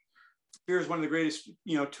 fear is one of the greatest,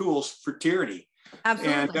 tools for tyranny.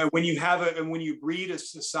 Absolutely. And when you breed a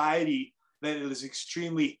society that is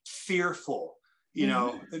extremely fearful,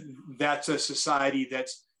 that's a society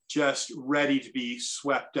that's just ready to be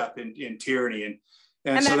swept up in tyranny.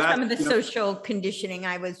 And so that's some of the social conditioning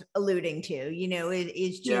I was alluding to,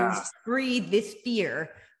 is to breed this fear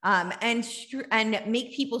and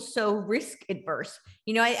make people so risk adverse.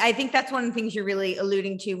 I think that's one of the things you're really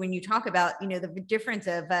alluding to when you talk about, the difference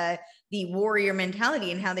of the warrior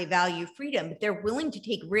mentality and how they value freedom, but they're willing to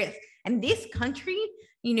take risks. And this country,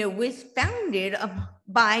 was founded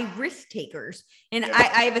by risk takers. And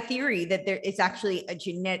I have a theory that it's actually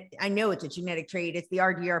I know it's a genetic trait. It's the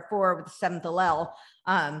RDR4 with the 7th allele,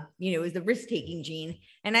 is the risk-taking gene.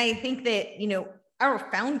 And I think that, our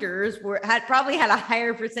founders probably had a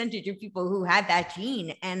higher percentage of people who had that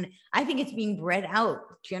gene. And I think it's being bred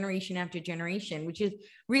out generation after generation, which is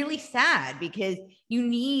really sad because you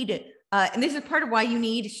need, and this is part of why you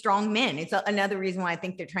need strong men. It's another reason why I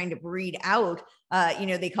think they're trying to breed out,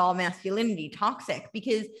 they call masculinity toxic,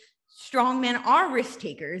 because strong men are risk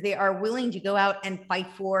takers. They are willing to go out and fight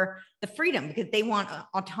for the freedom because they want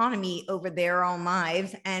autonomy over their own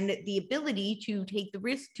lives and the ability to take the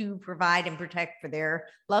risk to provide and protect for their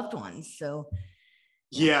loved ones. So,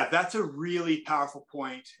 yeah, that's a really powerful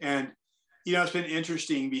point. And, it's been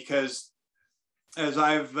interesting because as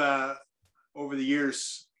I've, over the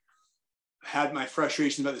years, had my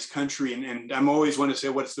frustrations about this country, and I'm always want to say,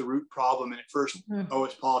 what's the root problem? And at first,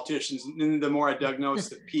 it's politicians. And then the more I dug, no, it's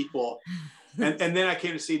the people. And then I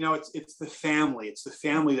came to see, no, it's the family. It's the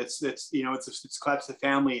family that's it's collapsed the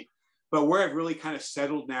family. But where I've really kind of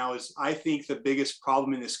settled now is I think the biggest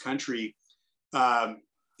problem in this country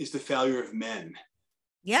is the failure of men.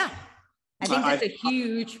 Yeah, I think that's a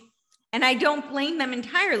huge, and I don't blame them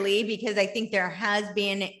entirely because I think there has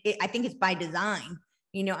been, I think it's by design.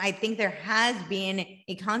 I think there has been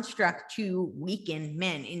a construct to weaken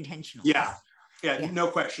men intentionally. Yeah, no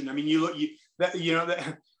question. I mean, all you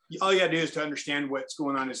gotta do is to understand what's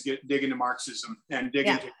going on is dig into Marxism and dig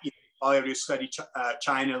into. All you have to do is study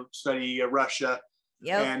China, study Russia,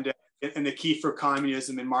 and the key for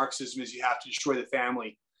communism and Marxism is you have to destroy the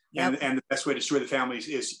family, and the best way to destroy the family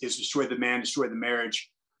is destroy the man, destroy the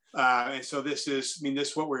marriage. And so this is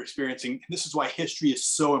what we're experiencing. This is why history is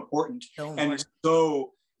so important. And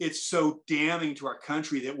it's so damning to our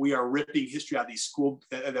country that we are ripping history out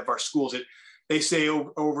of our schools. They say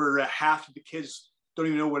over half of the kids don't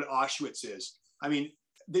even know what Auschwitz is. I mean,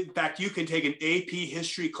 in fact, you can take an AP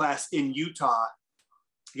history class in Utah.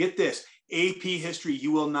 Get this, AP history,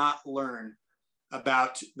 you will not learn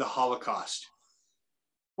about the Holocaust.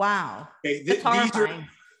 Wow. Okay, that's horrifying.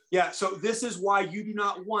 So this is why you do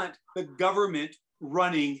not want the government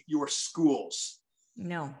running your schools.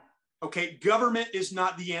 No. Okay, government is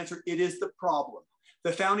not the answer. It is the problem.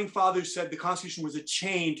 The founding fathers said the Constitution was a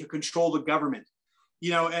chain to control the government.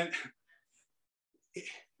 And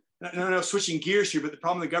I don't know, switching gears here, but the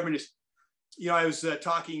problem with the government is, I was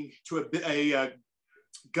talking to a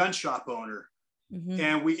gun shop owner,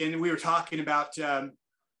 and we were talking about,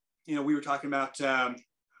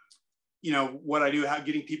 what I do, how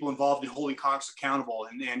getting people involved in holding Congress accountable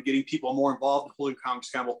and getting people more involved in holding Congress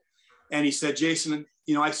accountable. And he said, Jason,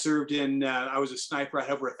 I served I was a sniper. I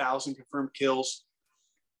had over 1,000 confirmed kills.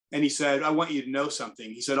 And he said, I want you to know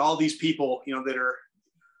something. He said, all these people, that are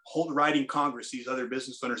writing Congress, these other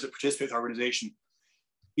business owners that participate in the organization,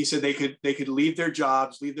 he said they could leave their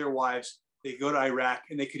jobs, leave their wives, they could go to Iraq,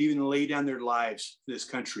 and they could even lay down their lives for this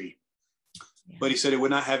country. Yeah. But he said it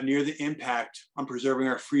would not have near the impact on preserving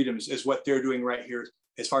our freedoms as what they're doing right here,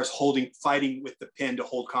 as far as fighting with the pen to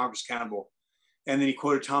hold Congress accountable. And then he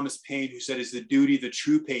quoted Thomas Paine, who said, it's the duty of the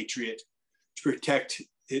true patriot to protect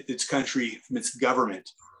its country from its government.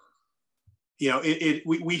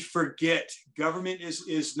 We forget government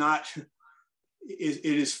is not, it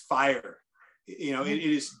is fire.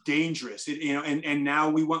 It is dangerous. And now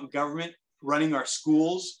we want government running our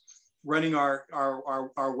schools, running our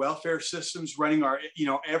welfare systems, running our,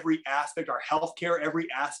 every aspect, our healthcare, every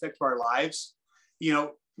aspect of our lives.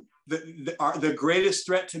 The greatest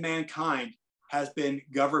threat to mankind has been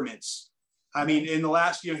governments. I mean, in the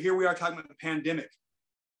last, here we are talking about the pandemic.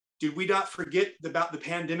 Did we not forget about the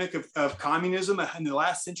pandemic of communism in the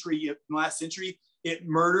last century? It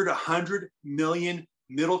murdered 100 million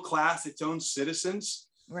middle class, its own citizens.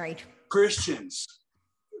 Right. Christians,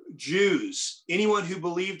 Jews, anyone who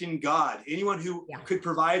believed in God, anyone who could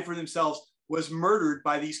provide for themselves was murdered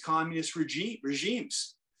by these communist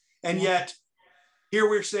regimes. And yet here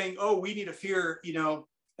we're saying, oh, we need to fear, and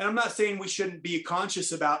I'm not saying we shouldn't be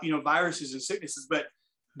conscious about, viruses and sicknesses, but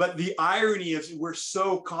the irony is we're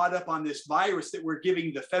so caught up on this virus that we're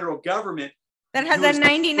giving the federal government that has a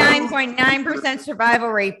 99.9% survival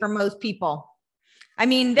rate for most people. I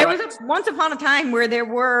mean, there was once upon a time where there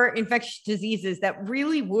were infectious diseases that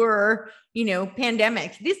really were,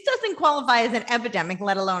 pandemics. This doesn't qualify as an epidemic,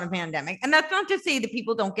 let alone a pandemic. And that's not to say that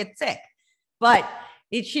people don't get sick, but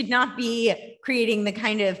it should not be creating the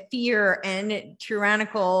kind of fear and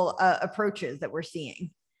tyrannical approaches that we're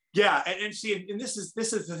seeing. Yeah, and see, and this is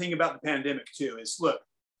the thing about the pandemic too. Is look,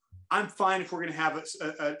 I'm fine if we're going to have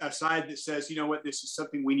a side that says, you know what, this is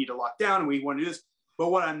something we need to lock down and we want to do this. But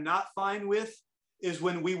what I'm not fine with is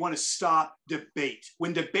when we want to stop debate,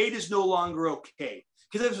 when debate is no longer okay.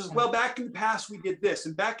 Because it was, well, back in the past we did this,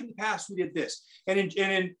 and back in the past we did this, and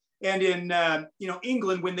in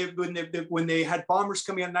England when they had bombers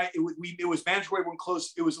coming at night, it was mandatory when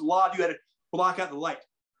closed. It was a law, you had to block out the light.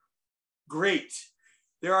 Great.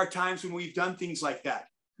 There are times when we've done things like that.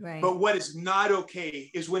 Right. But what is not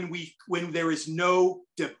okay is when there is no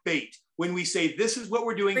debate, when we say this is what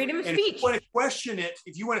we're doing. Freedom of and speech. if you want to question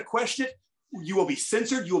it, you will be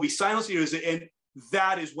censored, you will be silenced, and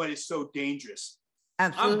that is what is so dangerous.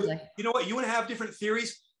 Absolutely. You know what? You want to have different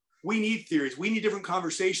theories? We need theories. We need different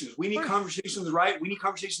conversations. We need conversations right. We need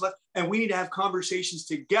conversations left. And we need to have conversations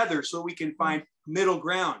together so we can find middle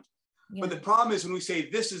ground. Yeah. But the problem is when we say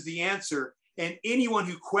this is the answer, and anyone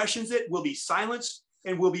who questions it will be silenced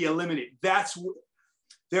and will be eliminated.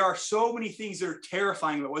 There are so many things that are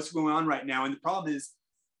terrifying about what's going on right now. And the problem is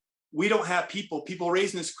we don't have people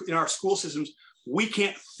raised in our school systems. We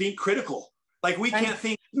can't think critical. Like we can't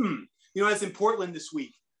think, I was in Portland this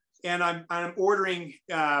week and I'm ordering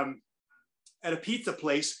at a pizza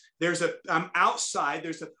place. I'm outside,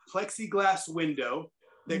 there's a plexiglass window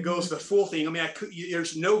that goes the full thing. I mean,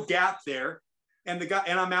 there's no gap there. And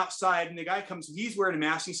I'm outside and the guy comes, he's wearing a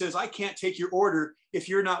mask. He says, I can't take your order if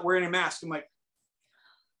you're not wearing a mask. I'm like,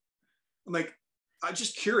 I'm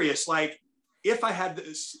just curious. Like if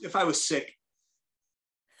I was sick,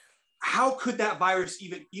 how could that virus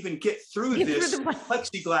even get through this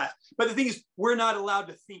plexiglass? But the thing is, we're not allowed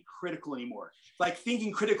to think critical anymore. Like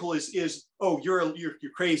thinking critical is oh, you're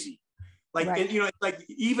crazy. Like, and, like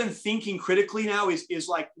even thinking critically now is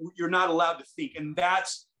like, you're not allowed to think. And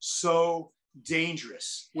that's so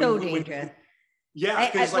dangerous. Dangerous.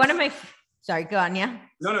 Sorry, go on. Yeah.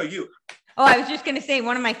 No, you. Oh, I was just going to say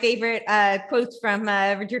one of my favorite quotes from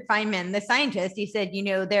Richard Feynman, the scientist. He said,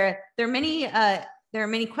 there are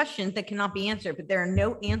many questions that cannot be answered, but there are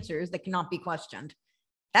no answers that cannot be questioned.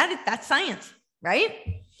 That's science,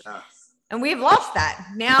 right? Yeah. And we have lost that.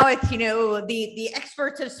 Now it's, the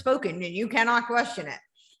experts have spoken and you cannot question it.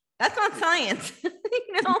 That's not science.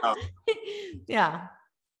 No. Yeah.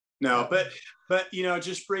 No, but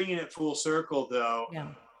just bringing it full circle though,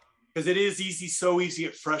 because it is so easy to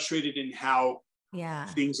get frustrated in how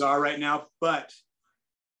things are right now. But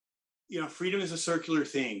freedom is a circular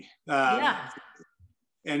thing.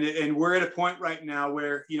 And we're at a point right now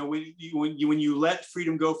where when you let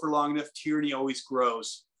freedom go for long enough, tyranny always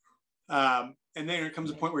grows. And then there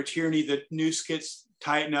comes a point where tyranny, the noose gets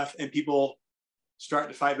tight enough, and people start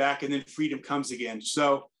to fight back, and then freedom comes again.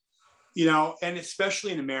 So. And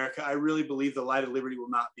especially in America, I really believe the light of liberty will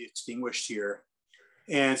not be extinguished here.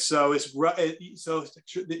 And so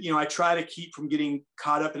I try to keep from getting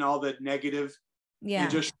caught up in all the negative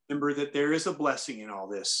and just remember that there is a blessing in all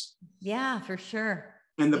this. Yeah, for sure.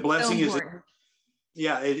 And the blessing is, it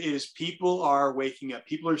is people are waking up.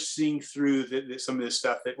 People are seeing through some of this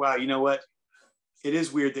stuff that, wow, you know what? It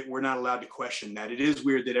is weird that we're not allowed to question that. It is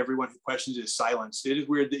weird that everyone who questions is silenced. It is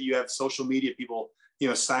weird that you have social media people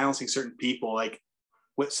silencing certain people. Like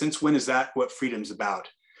since when is that what freedom's about?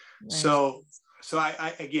 Right. So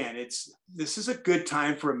I again, this is a good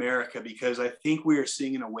time for America because I think we are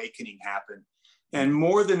seeing an awakening happen. And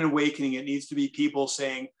more than an awakening, it needs to be people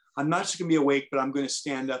saying, I'm not just gonna be awake, but I'm gonna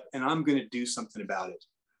stand up and I'm gonna do something about it.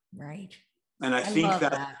 Right. And I think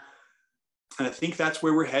that. And I think that's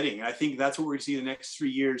where we're heading. I think that's what we're gonna see the next 3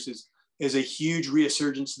 years is a huge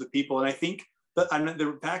resurgence of the people. And I think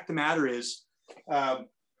the fact of the matter is, I've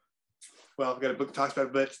got a book that talks about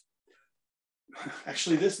it, but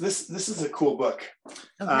actually, this is a cool book.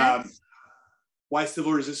 Okay. Why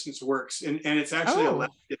Civil Resistance Works, and it's actually a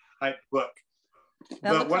leftist type book.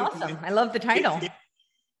 That looks awesome. I love the title.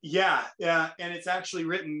 Yeah, and it's actually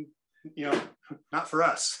written, not for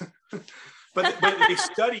us, but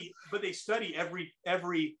they study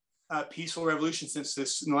every peaceful revolution since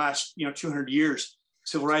this in the last 200 years.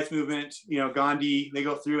 Civil rights movement, Gandhi. They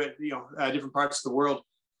go through it, different parts of the world.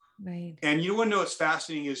 Right. And you want to know what's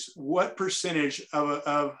fascinating is what percentage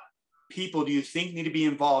of people do you think need to be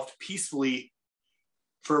involved peacefully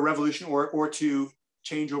for a revolution or to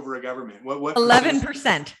change over a government? What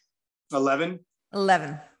 11%. 11?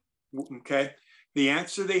 11. Okay. The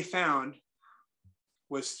answer they found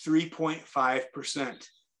was 3.5%.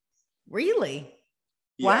 Really?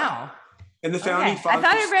 Yeah. Wow. And the founding fathers. I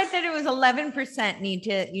thought I read that it was 11%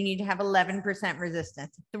 you need to have 11%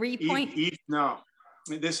 resistance. 3 point. No.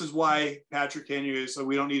 This is why Patrick Henry is, so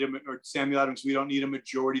we don't need or Samuel Adams, we don't need a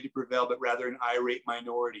majority to prevail, but rather an irate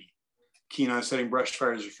minority, keen on setting brush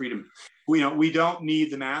fires of freedom. We don't need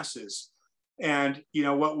the masses. And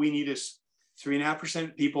what we need is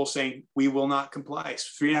 3.5% people saying we will not comply,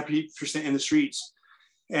 3.5% in the streets.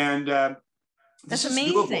 And that's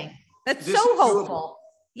amazing. Doable. That's so hopeful.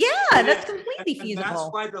 Yeah, that's completely feasible. And that's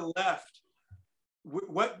why the left,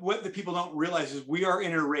 what the people don't realize is we are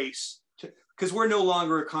in a race because we're no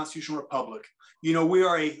longer a constitutional republic. We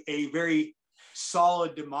are a very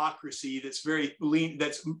solid democracy that's very lean,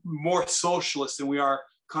 that's more socialist than we are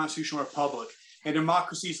constitutional republic. And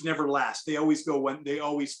democracies never last. They always they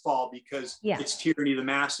always fall because it's tyranny of the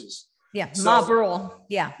masses. Yeah, so, mob rule.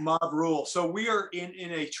 Yeah, mob rule. So we are in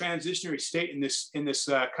a transitionary state in this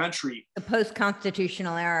country. The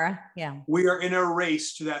post-constitutional era. Yeah, we are in a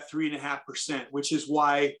race to that 3.5%, which is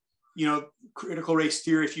why critical race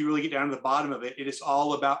theory. If you really get down to the bottom of it, it is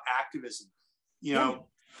all about activism.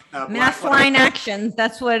 Mass line actions.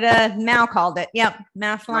 That's what Mao called it. Yep,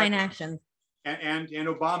 mass line actions. And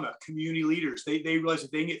Obama, community leaders, they realize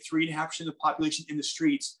if they can get 3.5% of the population in the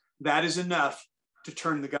streets, that is enough to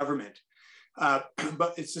turn the government.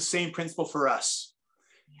 But it's the same principle for us.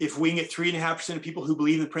 If we can get 3.5% of people who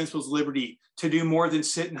believe in the principles of liberty to do more than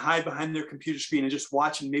sit and hide behind their computer screen and just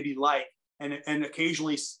watch and maybe like and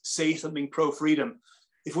occasionally say something pro-freedom,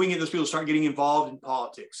 if we can get those people to start getting involved in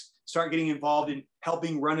politics, start getting involved in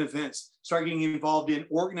helping run events, start getting involved in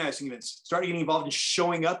organizing events, start getting involved in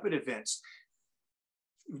showing up at events,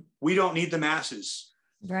 we don't need the masses.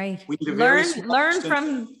 Right. We need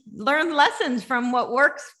learn lessons from what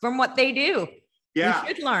works, from what they do. Yeah. We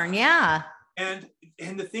should learn. Yeah. And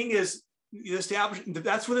the thing is, that's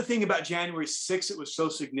what the thing about January 6th, it was so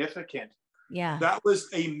significant. Yeah. That was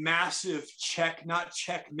a massive not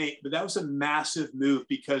checkmate, but that was a massive move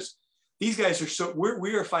because these guys are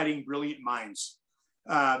we are fighting brilliant minds.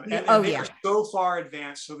 And they are so far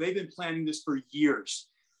advanced. So they've been planning this for years.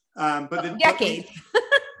 Decades.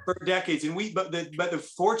 For decades. And but the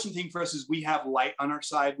fortunate thing for us is we have light on our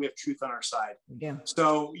side. We have truth on our side. Yeah.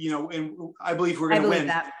 So, and I believe we're going to win.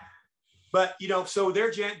 That. But, so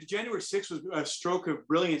January 6th was a stroke of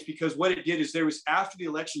brilliance because what it did is after the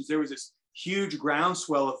elections, there was this huge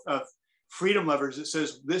groundswell of freedom lovers that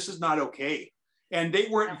says, this is not okay. And they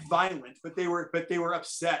weren't violent, but they were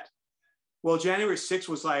upset. Well, January 6th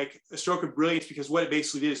was like a stroke of brilliance because what it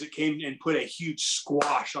basically did is it came and put a huge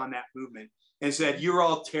squash on that movement and said, you're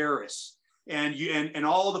all terrorists. And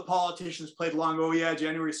all the politicians played along. Oh yeah,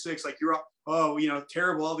 January 6th, like you're all,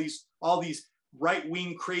 terrible. All these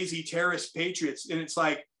right-wing crazy terrorist patriots. And it's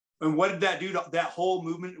like, and what did that do to that whole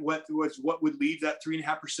movement? What would leave that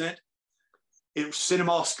 3.5%? It sent them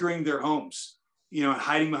all scurrying their homes,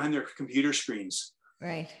 hiding behind their computer screens.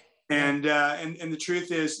 Right. And the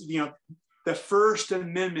truth is, the First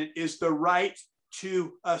Amendment is the right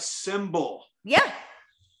to assemble. Yeah.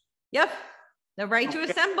 Yep. The right to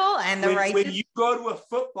assemble and the right when you go to a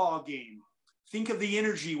football game, think of the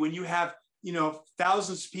energy when you have,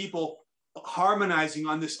 thousands of people harmonizing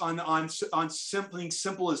on this, on something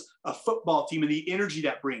simple as a football team and the energy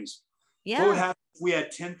that brings. Yeah. What would happen if we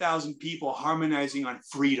had 10,000 people harmonizing on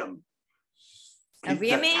freedom? That'd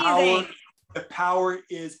be amazing. The power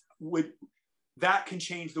that can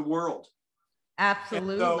change the world.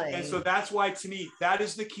 Absolutely. And so that's why, to me, that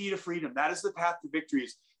is the key to freedom. That is the path to victory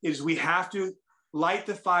is we have to light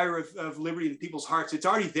the fire of liberty in people's hearts. It's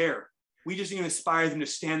already there. We just need to inspire them to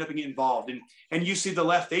stand up and get involved. And you see the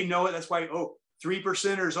left, they know it. That's why,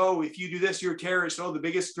 3%ers, if you do this, you're a terrorist. The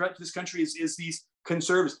biggest threat to this country is these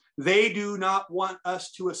conservatives. They do not want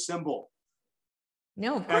us to assemble.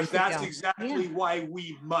 No, of course. And that's exactly why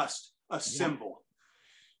we must assemble.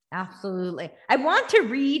 Yeah. Absolutely. I want to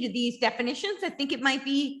read these definitions. I think it might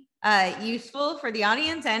be useful for the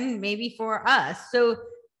audience and maybe for us. So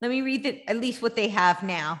let me read at least what they have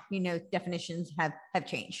now. Definitions have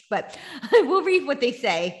changed, but we'll read what they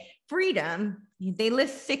say. Freedom, they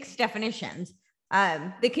list 6 definitions.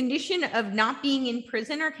 The condition of not being in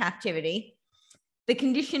prison or captivity, the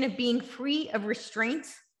condition of being free of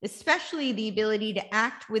restraints, especially the ability to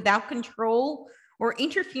act without control or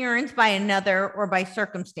interference by another or by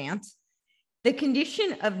circumstance, the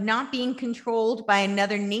condition of not being controlled by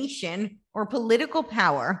another nation or political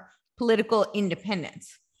power, political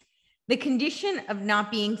independence, the condition of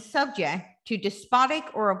not being subject to despotic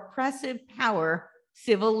or oppressive power,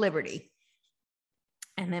 civil liberty.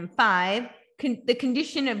 And then 5, the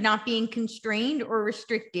condition of not being constrained or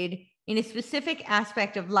restricted in a specific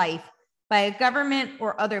aspect of life by a government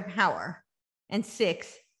or other power. And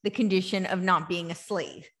 6, the condition of not being a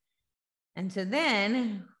slave. And so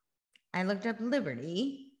then I looked up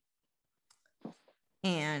liberty,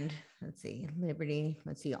 and let's see, liberty,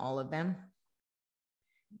 let's see all of them.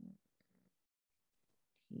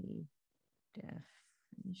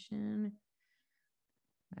 Definition.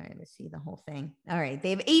 All right, let's see the whole thing. All right, they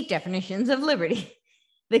have 8 definitions of liberty.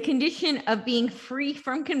 The condition of being free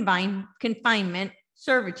from confinement,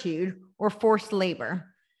 servitude, or forced labor.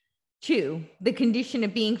 2, the condition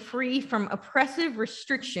of being free from oppressive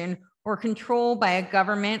restriction or control by a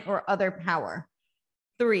government or other power.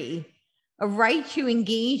 3, a right to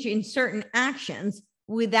engage in certain actions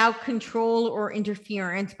without control or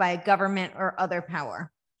interference by a government or other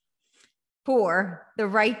power. 4, the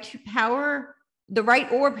right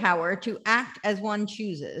or power to act as one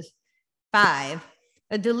chooses. 5,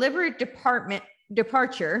 a deliberate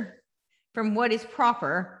departure from what is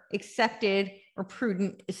proper, accepted, or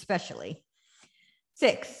prudent, especially.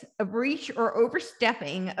 6, a breach or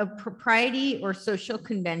overstepping of propriety or social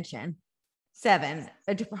convention. 7,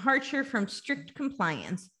 a departure from strict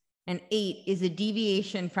compliance. And 8 is a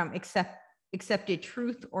deviation from accepted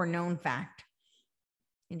truth or known fact.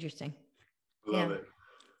 Interesting. Love it.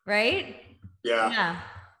 Right? Yeah.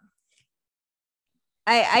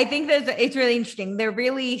 I think it's really interesting. They're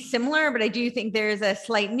really similar, but I do think there's a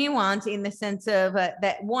slight nuance in the sense of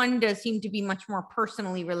that one does seem to be much more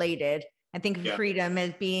personally related. I think of freedom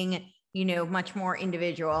as being, much more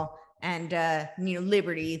individual, and,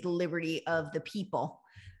 liberty, the liberty of the people.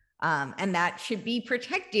 And that should be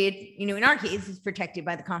protected, in our case, is protected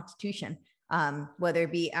by the Constitution, whether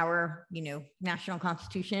it be our, national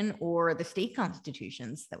constitution or the state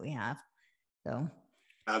constitutions that we have. So.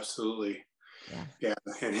 Absolutely. Yeah.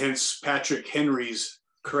 And hence Patrick Henry's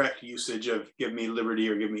correct usage of give me liberty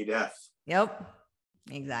or give me death. Yep.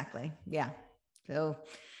 Exactly. Yeah. So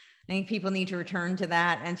I think people need to return to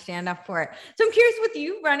that and stand up for it. So I'm curious with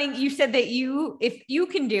you running, you said that if you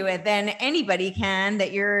can do it, then anybody can,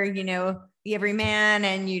 that you're, the everyman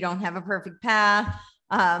and you don't have a perfect path.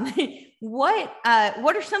 What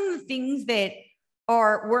are some of the things that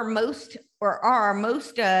are most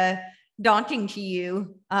daunting to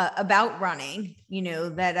you about running,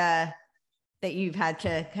 that you've had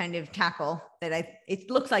to kind of tackle,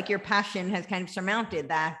 it looks like your passion has kind of surmounted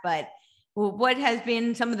that, but what has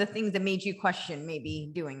been some of the things that made you question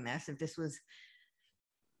maybe doing this, if this was?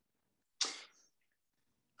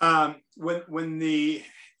 When the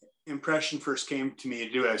impression first came to me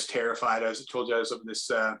to do it, I was terrified. I told you I was up at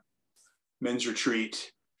this men's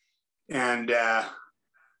retreat, and I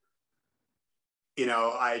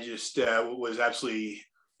just was absolutely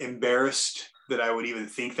embarrassed that I would even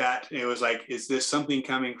think that. And it was like, is this something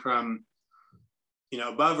coming from,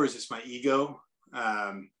 above, or is this my ego?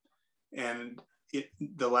 And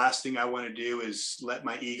the last thing I want to do is let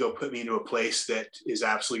my ego put me into a place that is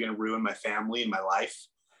absolutely going to ruin my family and my life.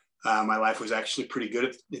 My life was actually pretty good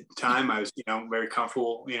at the time. I was, very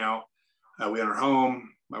comfortable. We own our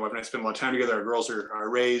home. My wife and I spend a lot of time together. Our girls are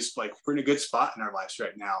raised. Like, we're in a good spot in our lives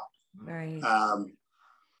right now. Right.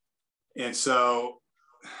 And so,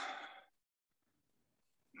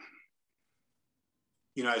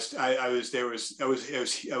 I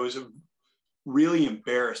was really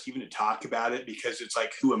embarrassed even to talk about it, because it's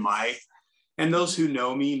like, who am I? And those who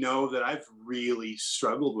know me know that I've really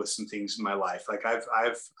struggled with some things in my life. Like I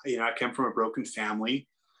come from a broken family,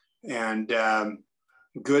 and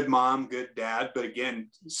good mom, good dad, but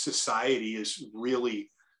again, society is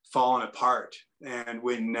really fallen apart. And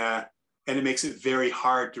and it makes it very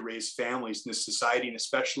hard to raise families in this society, and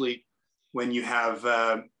especially when you have,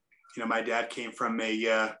 my dad came from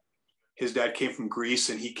his dad came from Greece,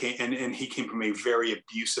 and he came from a very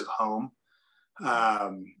abusive home.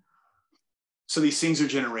 So these things are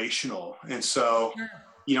generational. And so,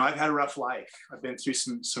 I've had a rough life. I've been through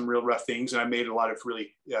some real rough things, and I made a lot of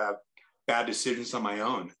really bad decisions on my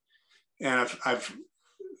own. And I've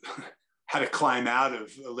had to climb out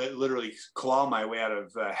of, literally claw my way out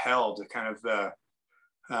of hell to kind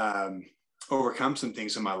of overcome some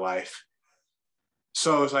things in my life.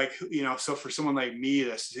 So it's like, so for someone like me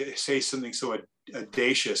to say something so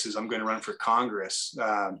audacious as I'm going to run for Congress,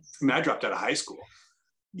 I dropped out of high school.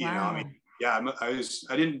 Wow. It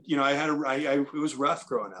was rough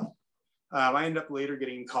growing up. I ended up later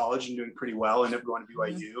getting in college and doing pretty well. I ended up going to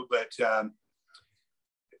BYU, but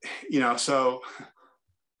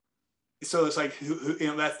so it's like,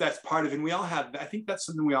 that's part of it. And we all have, I think that's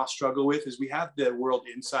something we all struggle with, is we have the world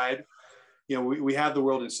inside. We have the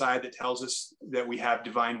world inside that tells us that we have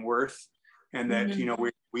divine worth, and that,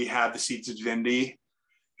 we have the seeds of divinity.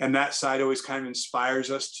 And that side always kind of inspires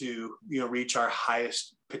us to, reach our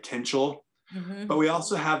highest potential. But we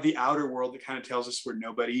also have the outer world that kind of tells us we're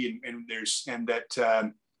nobody, and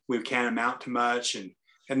that we can't amount to much.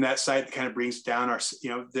 And that side that kind of brings down our,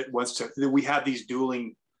 that we have these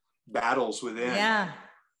dueling battles within. Yeah.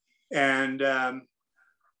 And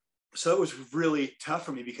so it was really tough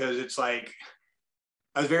for me, because it's like,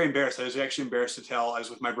 I was very embarrassed. I was actually embarrassed to tell. I was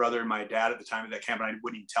with my brother and my dad at the time at that camp, and I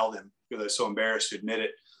wouldn't even tell them because I was so embarrassed to admit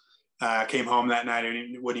it. I came home that night. I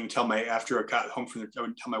wouldn't even tell after I got home I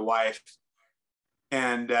wouldn't tell my wife.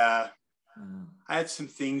 And I had some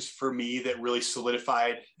things for me that really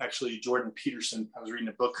solidified. Actually, Jordan Peterson, I was reading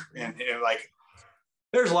a book, and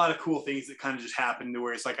there's a lot of cool things that kind of just happened to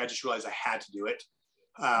where it's like, I just realized I had to do it.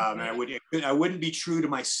 And I wouldn't be true to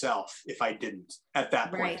myself if I didn't at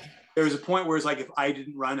that point. Right. There was a point where it's like, if I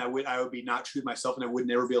didn't run, I would be not true to myself, and I would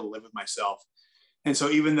never be able to live with myself. And so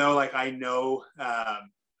even though I know, and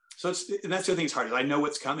that's the other thing that's hard, is I know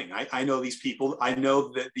what's coming. I know these people. I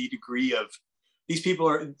know that the degree of these people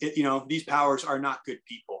are, these powers are not good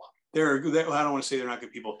people. I don't want to say they're not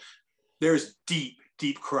good people. There's deep,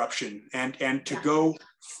 deep corruption, and to go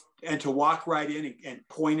and to walk right in and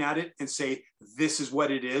point at it and say, this is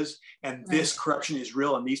what it is, and this corruption is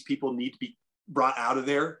real, and these people need to be brought out of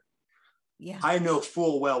there. Yeah. I know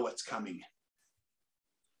full well what's coming.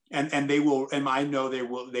 And they will, and I know they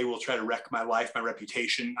will try to wreck my life, my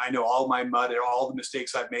reputation. I know all my mud and all the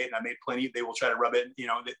mistakes I've made, and I made plenty. They will try to rub it.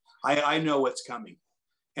 I know what's coming,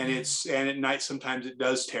 and and at night sometimes it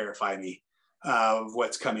does terrify me of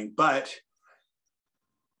what's coming. But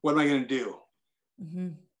what am I going to do?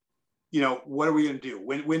 What are we going to do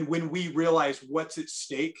when we realize what's at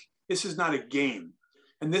stake? This is not a game.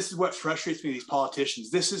 And this is what frustrates me, these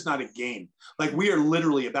politicians. This is not a game. Like, we are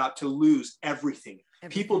literally about to lose everything.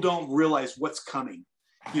 People don't realize what's coming.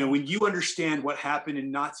 When you understand what happened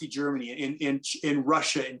in Nazi Germany, in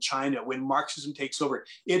Russia, in China, when Marxism takes over,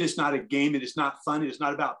 it is not a game. It is not fun. It is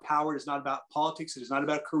not about power. It is not about politics. It is not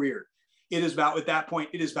about career. It is about, at that point,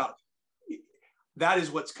 that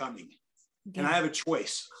is what's coming. Yeah. And I have a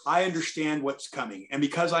choice. I understand what's coming. And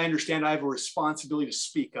because I understand, I have a responsibility to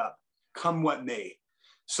speak up, come what may.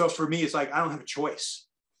 So for me, it's like, I don't have a choice.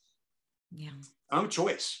 Yeah. I don't have a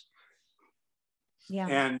choice. Yeah.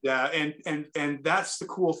 And that's the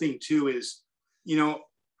cool thing too, is,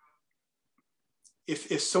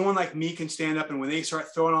 if someone like me can stand up, and when they start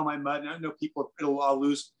throwing all my mud, and I know people, I'll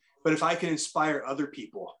lose, but if I can inspire other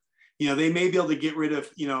people, they may be able to get rid of,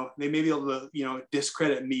 they may be able to,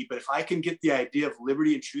 discredit me, but if I can get the idea of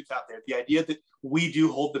liberty and truth out there, the idea that we do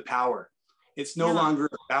hold the power, it's no longer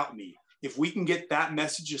about me. If we can get that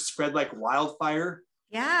message to spread like wildfire,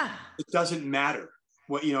 it doesn't matter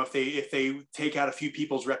what, if they take out a few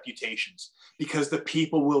people's reputations, because the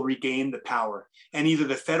people will regain the power. And either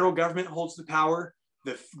the federal government holds the power,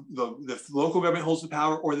 the local government holds the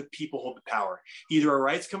power, or the people hold the power. Either our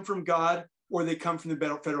rights come from God, or they come from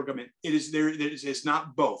the federal government. It's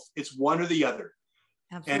not both. It's one or the other.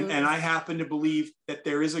 Absolutely. And I happen to believe that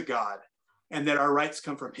there is a God, and that our rights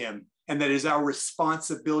come from him, and that is our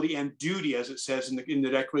responsibility and duty, as it says in the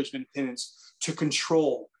Declaration of Independence, to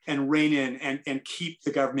control and rein in and keep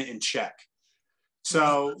the government in check.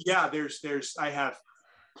 So I have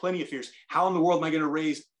plenty of fears. How in the world am I going to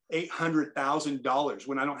raise $800,000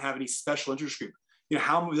 when I don't have any special interest group?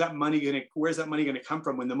 Where's that money going to come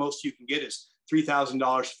from when the most you can get is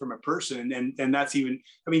 $3,000 from a person? And that's even,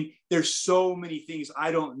 there's so many things.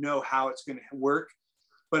 I don't know how it's going to work,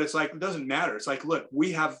 but it's like, it doesn't matter. It's like, look,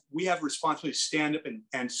 we have responsibility to stand up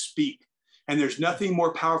and speak. And there's nothing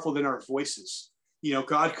more powerful than our voices.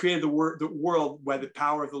 God created the world by the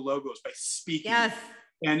power of the logos, by speaking. Yes.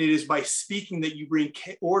 And it is by speaking that you bring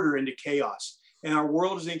order into chaos. And our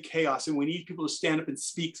world is in chaos, and we need people to stand up and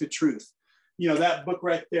speak the truth. That book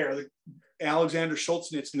right there, Alexander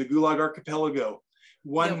Solzhenitsyn, The Gulag Archipelago,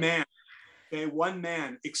 one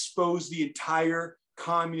man exposed the entire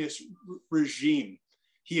communist regime.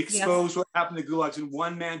 He exposed what happened to gulags, and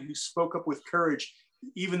one man who spoke up with courage,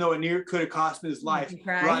 even though it could have cost him his life,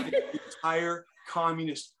 brought the entire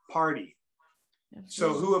Communist Party.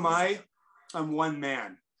 Absolutely. So who am I? I'm one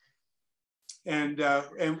man. And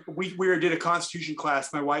we did a Constitution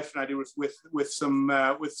class. My wife and I did with some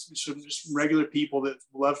just regular people that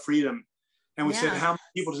love freedom. And we said, how many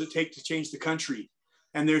people does it take to change the country?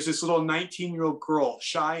 And there's this little 19-year-old girl,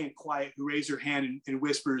 shy and quiet, who raised her hand and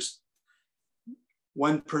whispers,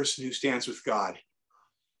 one person who stands with God.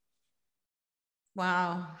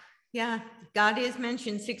 Wow. Yeah. God is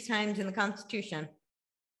mentioned 6 times in the Constitution.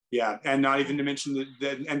 Yeah. And not even to mention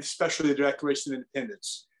and especially the Declaration of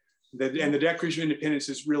Independence. And the Declaration of Independence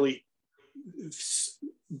is really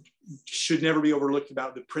should never be overlooked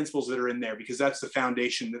about the principles that are in there, because that's the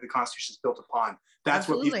foundation that the Constitution is built upon. That's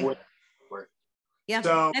Absolutely. What people for. Yeah.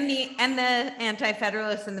 So, and the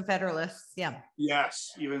anti-federalists and the federalists. Yeah.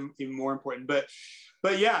 Yes, even more important. But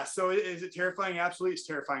yeah, so is it terrifying? Absolutely, it's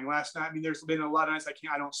terrifying. Last night, I mean, there's been a lot of nights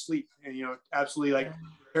I don't sleep, and absolutely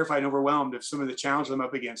terrified and overwhelmed of some of the challenges I'm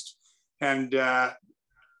up against. And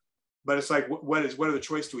but it's like, what other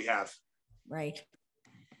choice do we have? Right.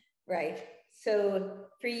 So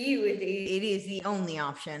for you, it is the only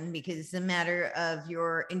option, because it's a matter of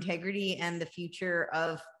your integrity and the future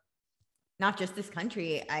of not just this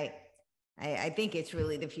country. I think it's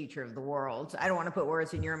really the future of the world. I don't want to put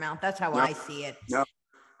words in your mouth. That's how I see it. No.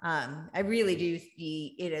 I really do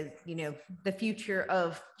see it as, the future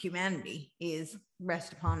of humanity is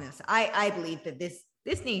rest upon us. I believe that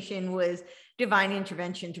this nation was divine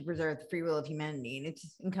intervention to preserve the free will of humanity, and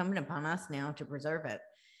it's incumbent upon us now to preserve it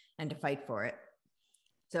and to fight for it.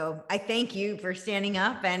 So I thank you for standing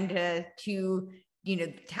up and to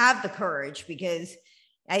have the courage, because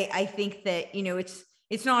I think that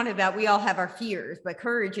it's not about, we all have our fears, but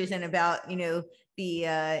courage isn't about the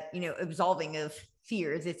absolving of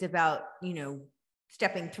fears. It's about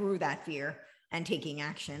stepping through that fear and taking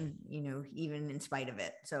action, even in spite of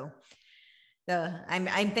it. So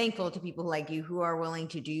I'm thankful to people like you who are willing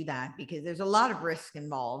to do that, because there's a lot of risk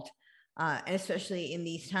involved, and especially in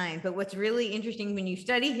these times. But what's really interesting, when you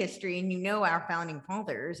study history and our founding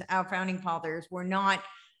fathers were not,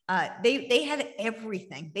 they had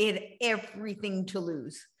everything. They had everything to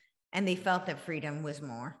lose, and they felt that freedom was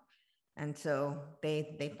more. And so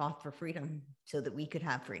they fought for freedom so that we could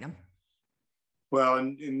have freedom. Well,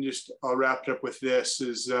 and just I'll wrap it up with this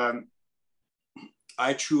is,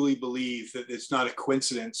 I truly believe that it's not a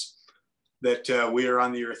coincidence that we are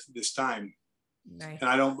on the earth at this time. Right. And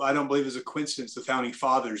I don't believe it's a coincidence the founding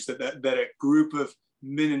fathers that a group of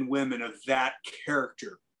men and women of that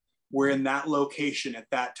character were in that location at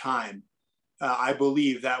that time. I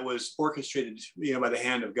believe that was orchestrated, by the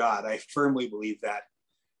hand of God. I firmly believe that.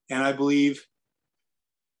 And I believe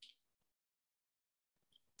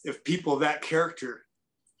if people of that character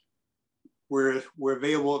were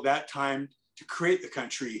available at that time to create the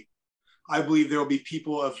country, I believe there will be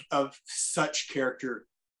people of such character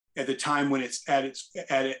at the time when it's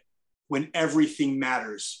when everything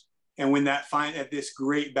matters, and when at this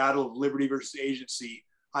great battle of liberty versus agency.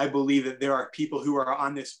 I believe that there are people who are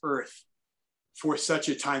on this earth for such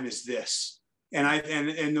a time as this.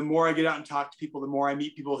 And the more I get out and talk to people, the more I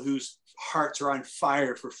meet people whose hearts are on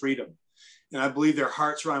fire for freedom. And I believe their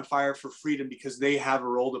hearts are on fire for freedom because they have a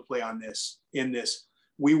role to play in this.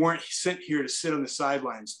 We weren't sent here to sit on the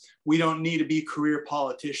sidelines. We don't need to be career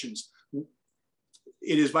politicians.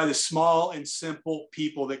 It is by the small and simple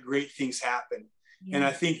people that great things happen. Yeah. And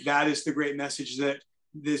I think that is the great message, that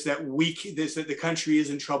the country is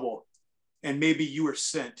in trouble, and maybe you are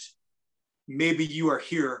sent. Maybe you are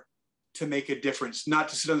here to make a difference, not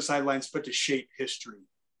to sit on the sidelines, but to shape history.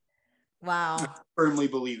 Wow. I firmly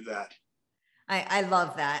believe that. I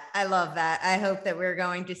love that. I hope that we're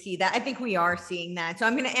going to see that. I think we are seeing that. So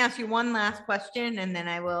I'm going to ask you one last question, and then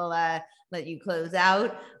I will let you close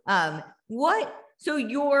out. So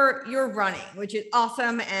you're running, which is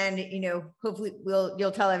awesome. And, hopefully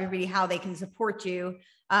you'll tell everybody how they can support you.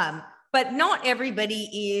 But not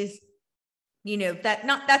everybody is,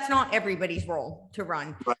 that's not everybody's role to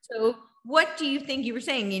run. Right. So what do you think? You were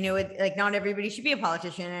saying, not everybody should be a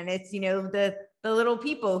politician, and it's, the little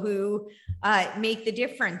people who make the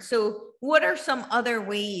difference. So what are some other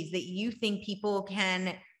ways that you think people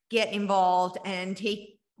can get involved and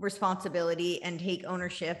take responsibility and take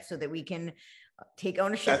ownership so that we can take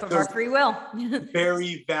ownership of our free will?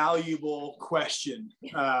 Very valuable question.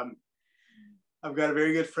 I've got a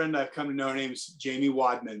very good friend I've come to know. Her name's Jamie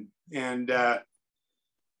Wadman. And,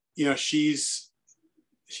 she's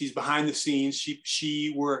behind the scenes.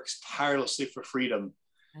 She works tirelessly for freedom.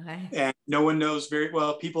 Okay. And no one knows very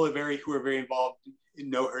well. People who are very involved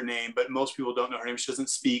know her name, but most people don't know her name. She doesn't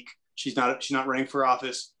speak. She's not running for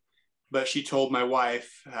office, but she told my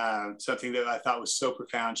wife something that I thought was so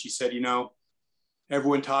profound. She said,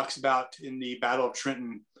 everyone talks about in the Battle of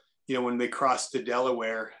Trenton, when they crossed the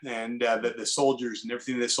Delaware and the soldiers and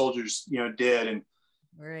everything the soldiers, did. And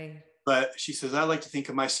right. But she says, I like to think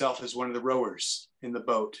of myself as one of the rowers in the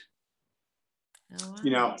boat. Oh,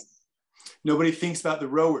 wow. Nobody thinks about the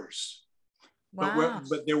rowers. Wow.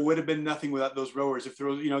 But there would have been nothing without those rowers. If there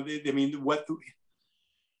was,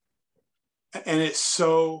 and it's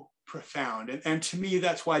so profound. And to me,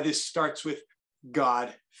 that's why this starts with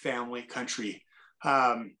God, family, country.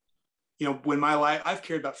 When my life, I've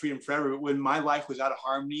cared about freedom forever, but when my life was out of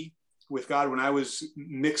harmony with God, when I was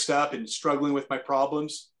mixed up and struggling with my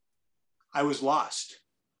problems, I was lost.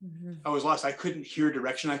 Mm-hmm. I was lost. I couldn't hear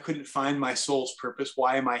direction. I couldn't find my soul's purpose.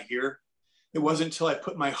 Why am I here? It wasn't until I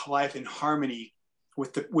put my life in harmony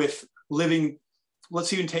with living,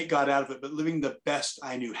 let's even take God out of it, but living the best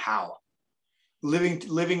I knew how.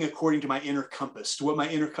 Living according to my inner compass, to what my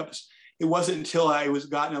inner compass. It wasn't until I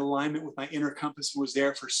got in alignment with my inner compass and was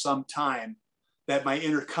there for some time that my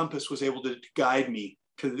inner compass was able to guide me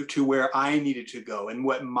to where I needed to go and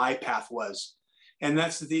what my path was. And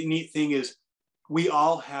that's the neat thing is we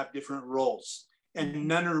all have different roles and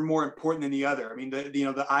none are more important than the other. I mean,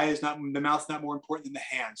 the eye is not, the mouth's not more important than the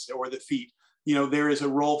hands or the feet. There is a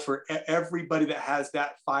role for everybody that has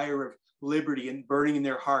that fire of liberty and burning in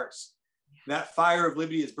their hearts. That fire of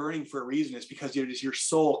liberty is burning for a reason. It's because it is your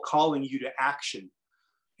soul calling you to action.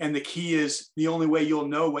 And the key is the only way you'll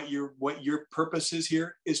know what your purpose is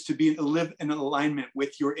here is to live in alignment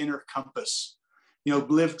with your inner compass.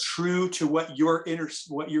 Live true to what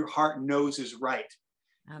your heart knows is right.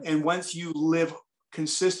 Absolutely. And once you live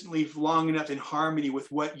consistently long enough in harmony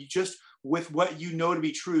with what you know to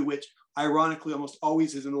be true, which ironically almost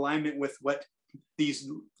always is in alignment with what these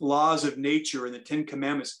laws of nature and the 10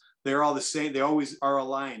 Commandments, they're all the same. They always are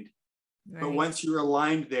aligned. Right. But once you're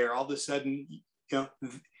aligned there, all of a sudden,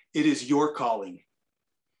 it is your calling.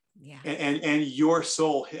 Yeah. And your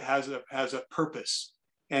soul has a purpose.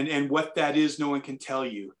 And what that is, no one can tell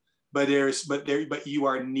you. But you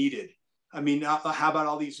are needed. I mean, how about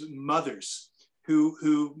all these mothers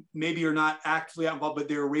who maybe are not actively involved, but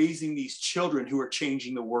they're raising these children who are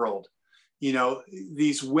changing the world.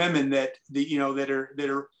 These women that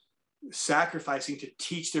are sacrificing to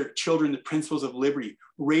teach their children the principles of liberty,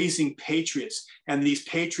 raising patriots. And these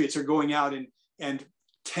patriots are going out and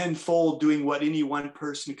tenfold doing what any one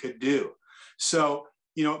person could do. So,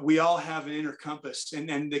 we all have an inner compass.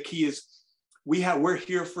 And the key is we're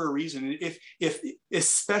here for a reason. And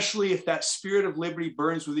especially if that spirit of liberty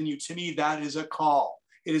burns within you, to me, that is a call.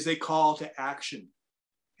 It is a call to action.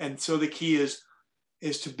 And so the key is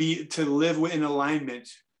to live in alignment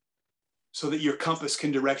so that your compass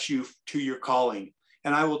can direct you to your calling.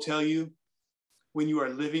 And I will tell you, when you are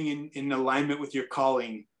living in alignment with your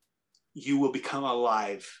calling, you will become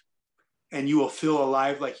alive and you will feel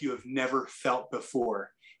alive like you have never felt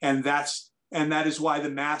before. And that is why the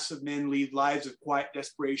mass of men lead lives of quiet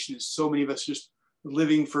desperation. Is so many of us just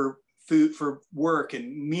living for food, for work,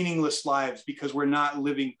 and meaningless lives because we're not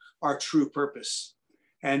living our true purpose.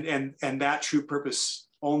 And that true purpose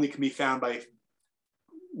only can be found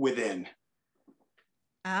within.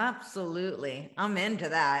 Absolutely. I'm into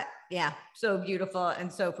that. Yeah. So beautiful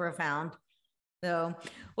and so profound. So,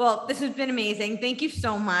 well, this has been amazing. Thank you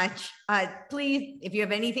so much. Please, if you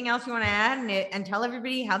have anything else you want to add and tell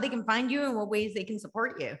everybody how they can find you and what ways they can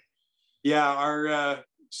support you. Yeah. Our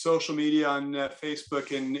social media on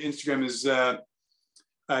Facebook and Instagram is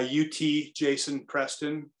UT Jason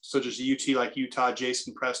Preston. So just UT like Utah,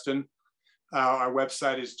 Jason Preston. Our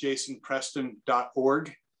website is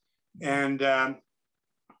jasonpreston.org. And,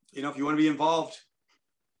 if you want to be involved,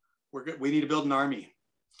 we're good. We need to build an army,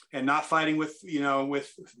 and not fighting with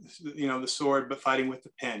the sword, but fighting with the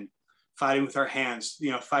pen, fighting with our hands,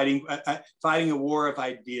 fighting a war of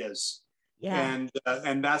ideas. Yeah.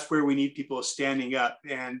 And that's where we need people standing up.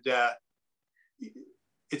 And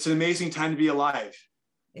it's an amazing time to be alive.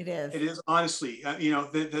 It is. It is, honestly.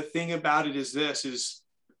 The thing about it is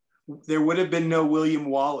there would have been no William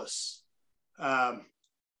Wallace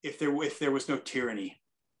if there was no tyranny,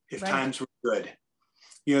 if times were good.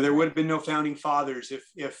 There would have been no founding fathers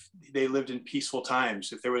if they lived in peaceful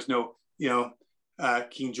times, if there was no,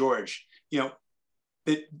 King George.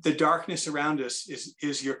 The darkness around us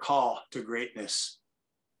is your call to greatness.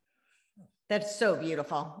 That's so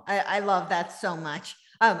beautiful. I love that so much.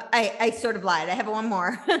 I sort of lied. I have one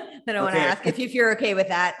more that I want to ask if you're okay with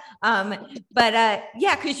that.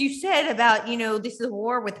 Yeah, because you said about, this is a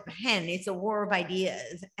war with the pen. It's a war of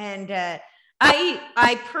ideas. And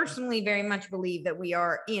I personally very much believe that we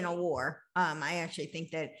are in a war. I actually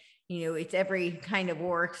think that, it's every kind of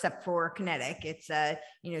war except for kinetic. It's,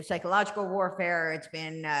 psychological warfare. It's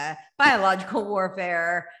been biological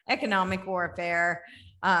warfare, economic warfare.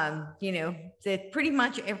 It's pretty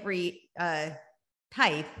much every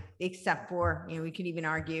type except for, we could even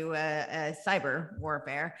argue cyber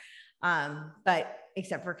warfare, but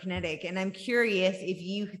except for kinetic. And I'm curious if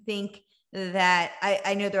you think that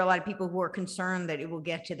I know there are a lot of people who are concerned that it will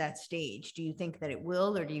get to that stage. Do you think that it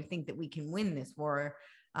will, or do you think that we can win this war,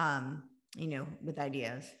 with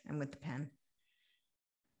ideas and with the pen?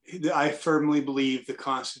 I firmly believe the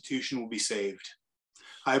Constitution will be saved.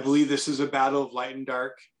 I believe this is a battle of light and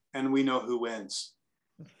dark, and we know who wins.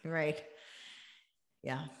 Right.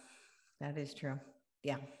 Yeah, that is true.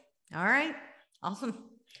 Yeah. All right. Awesome.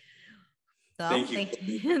 So, thank you.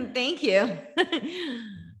 Thank you.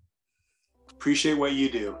 Appreciate what you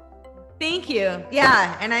do. Thank you.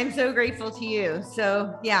 Yeah. And I'm so grateful to you.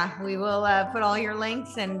 So yeah, we will put all your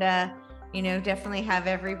links and, definitely have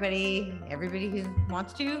everybody who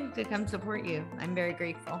wants to come support you. I'm very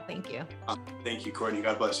grateful. Thank you. Thank you, Courtney.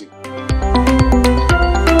 God bless you.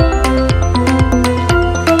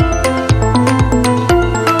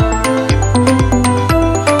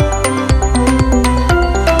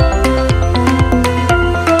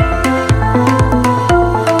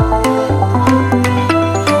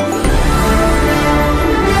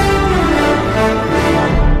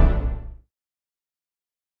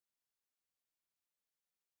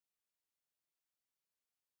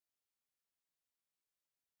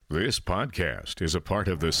 This podcast is a part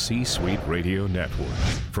of the C-Suite Radio Network.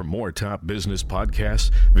 For more top business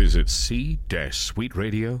podcasts, visit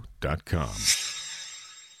c-suiteradio.com.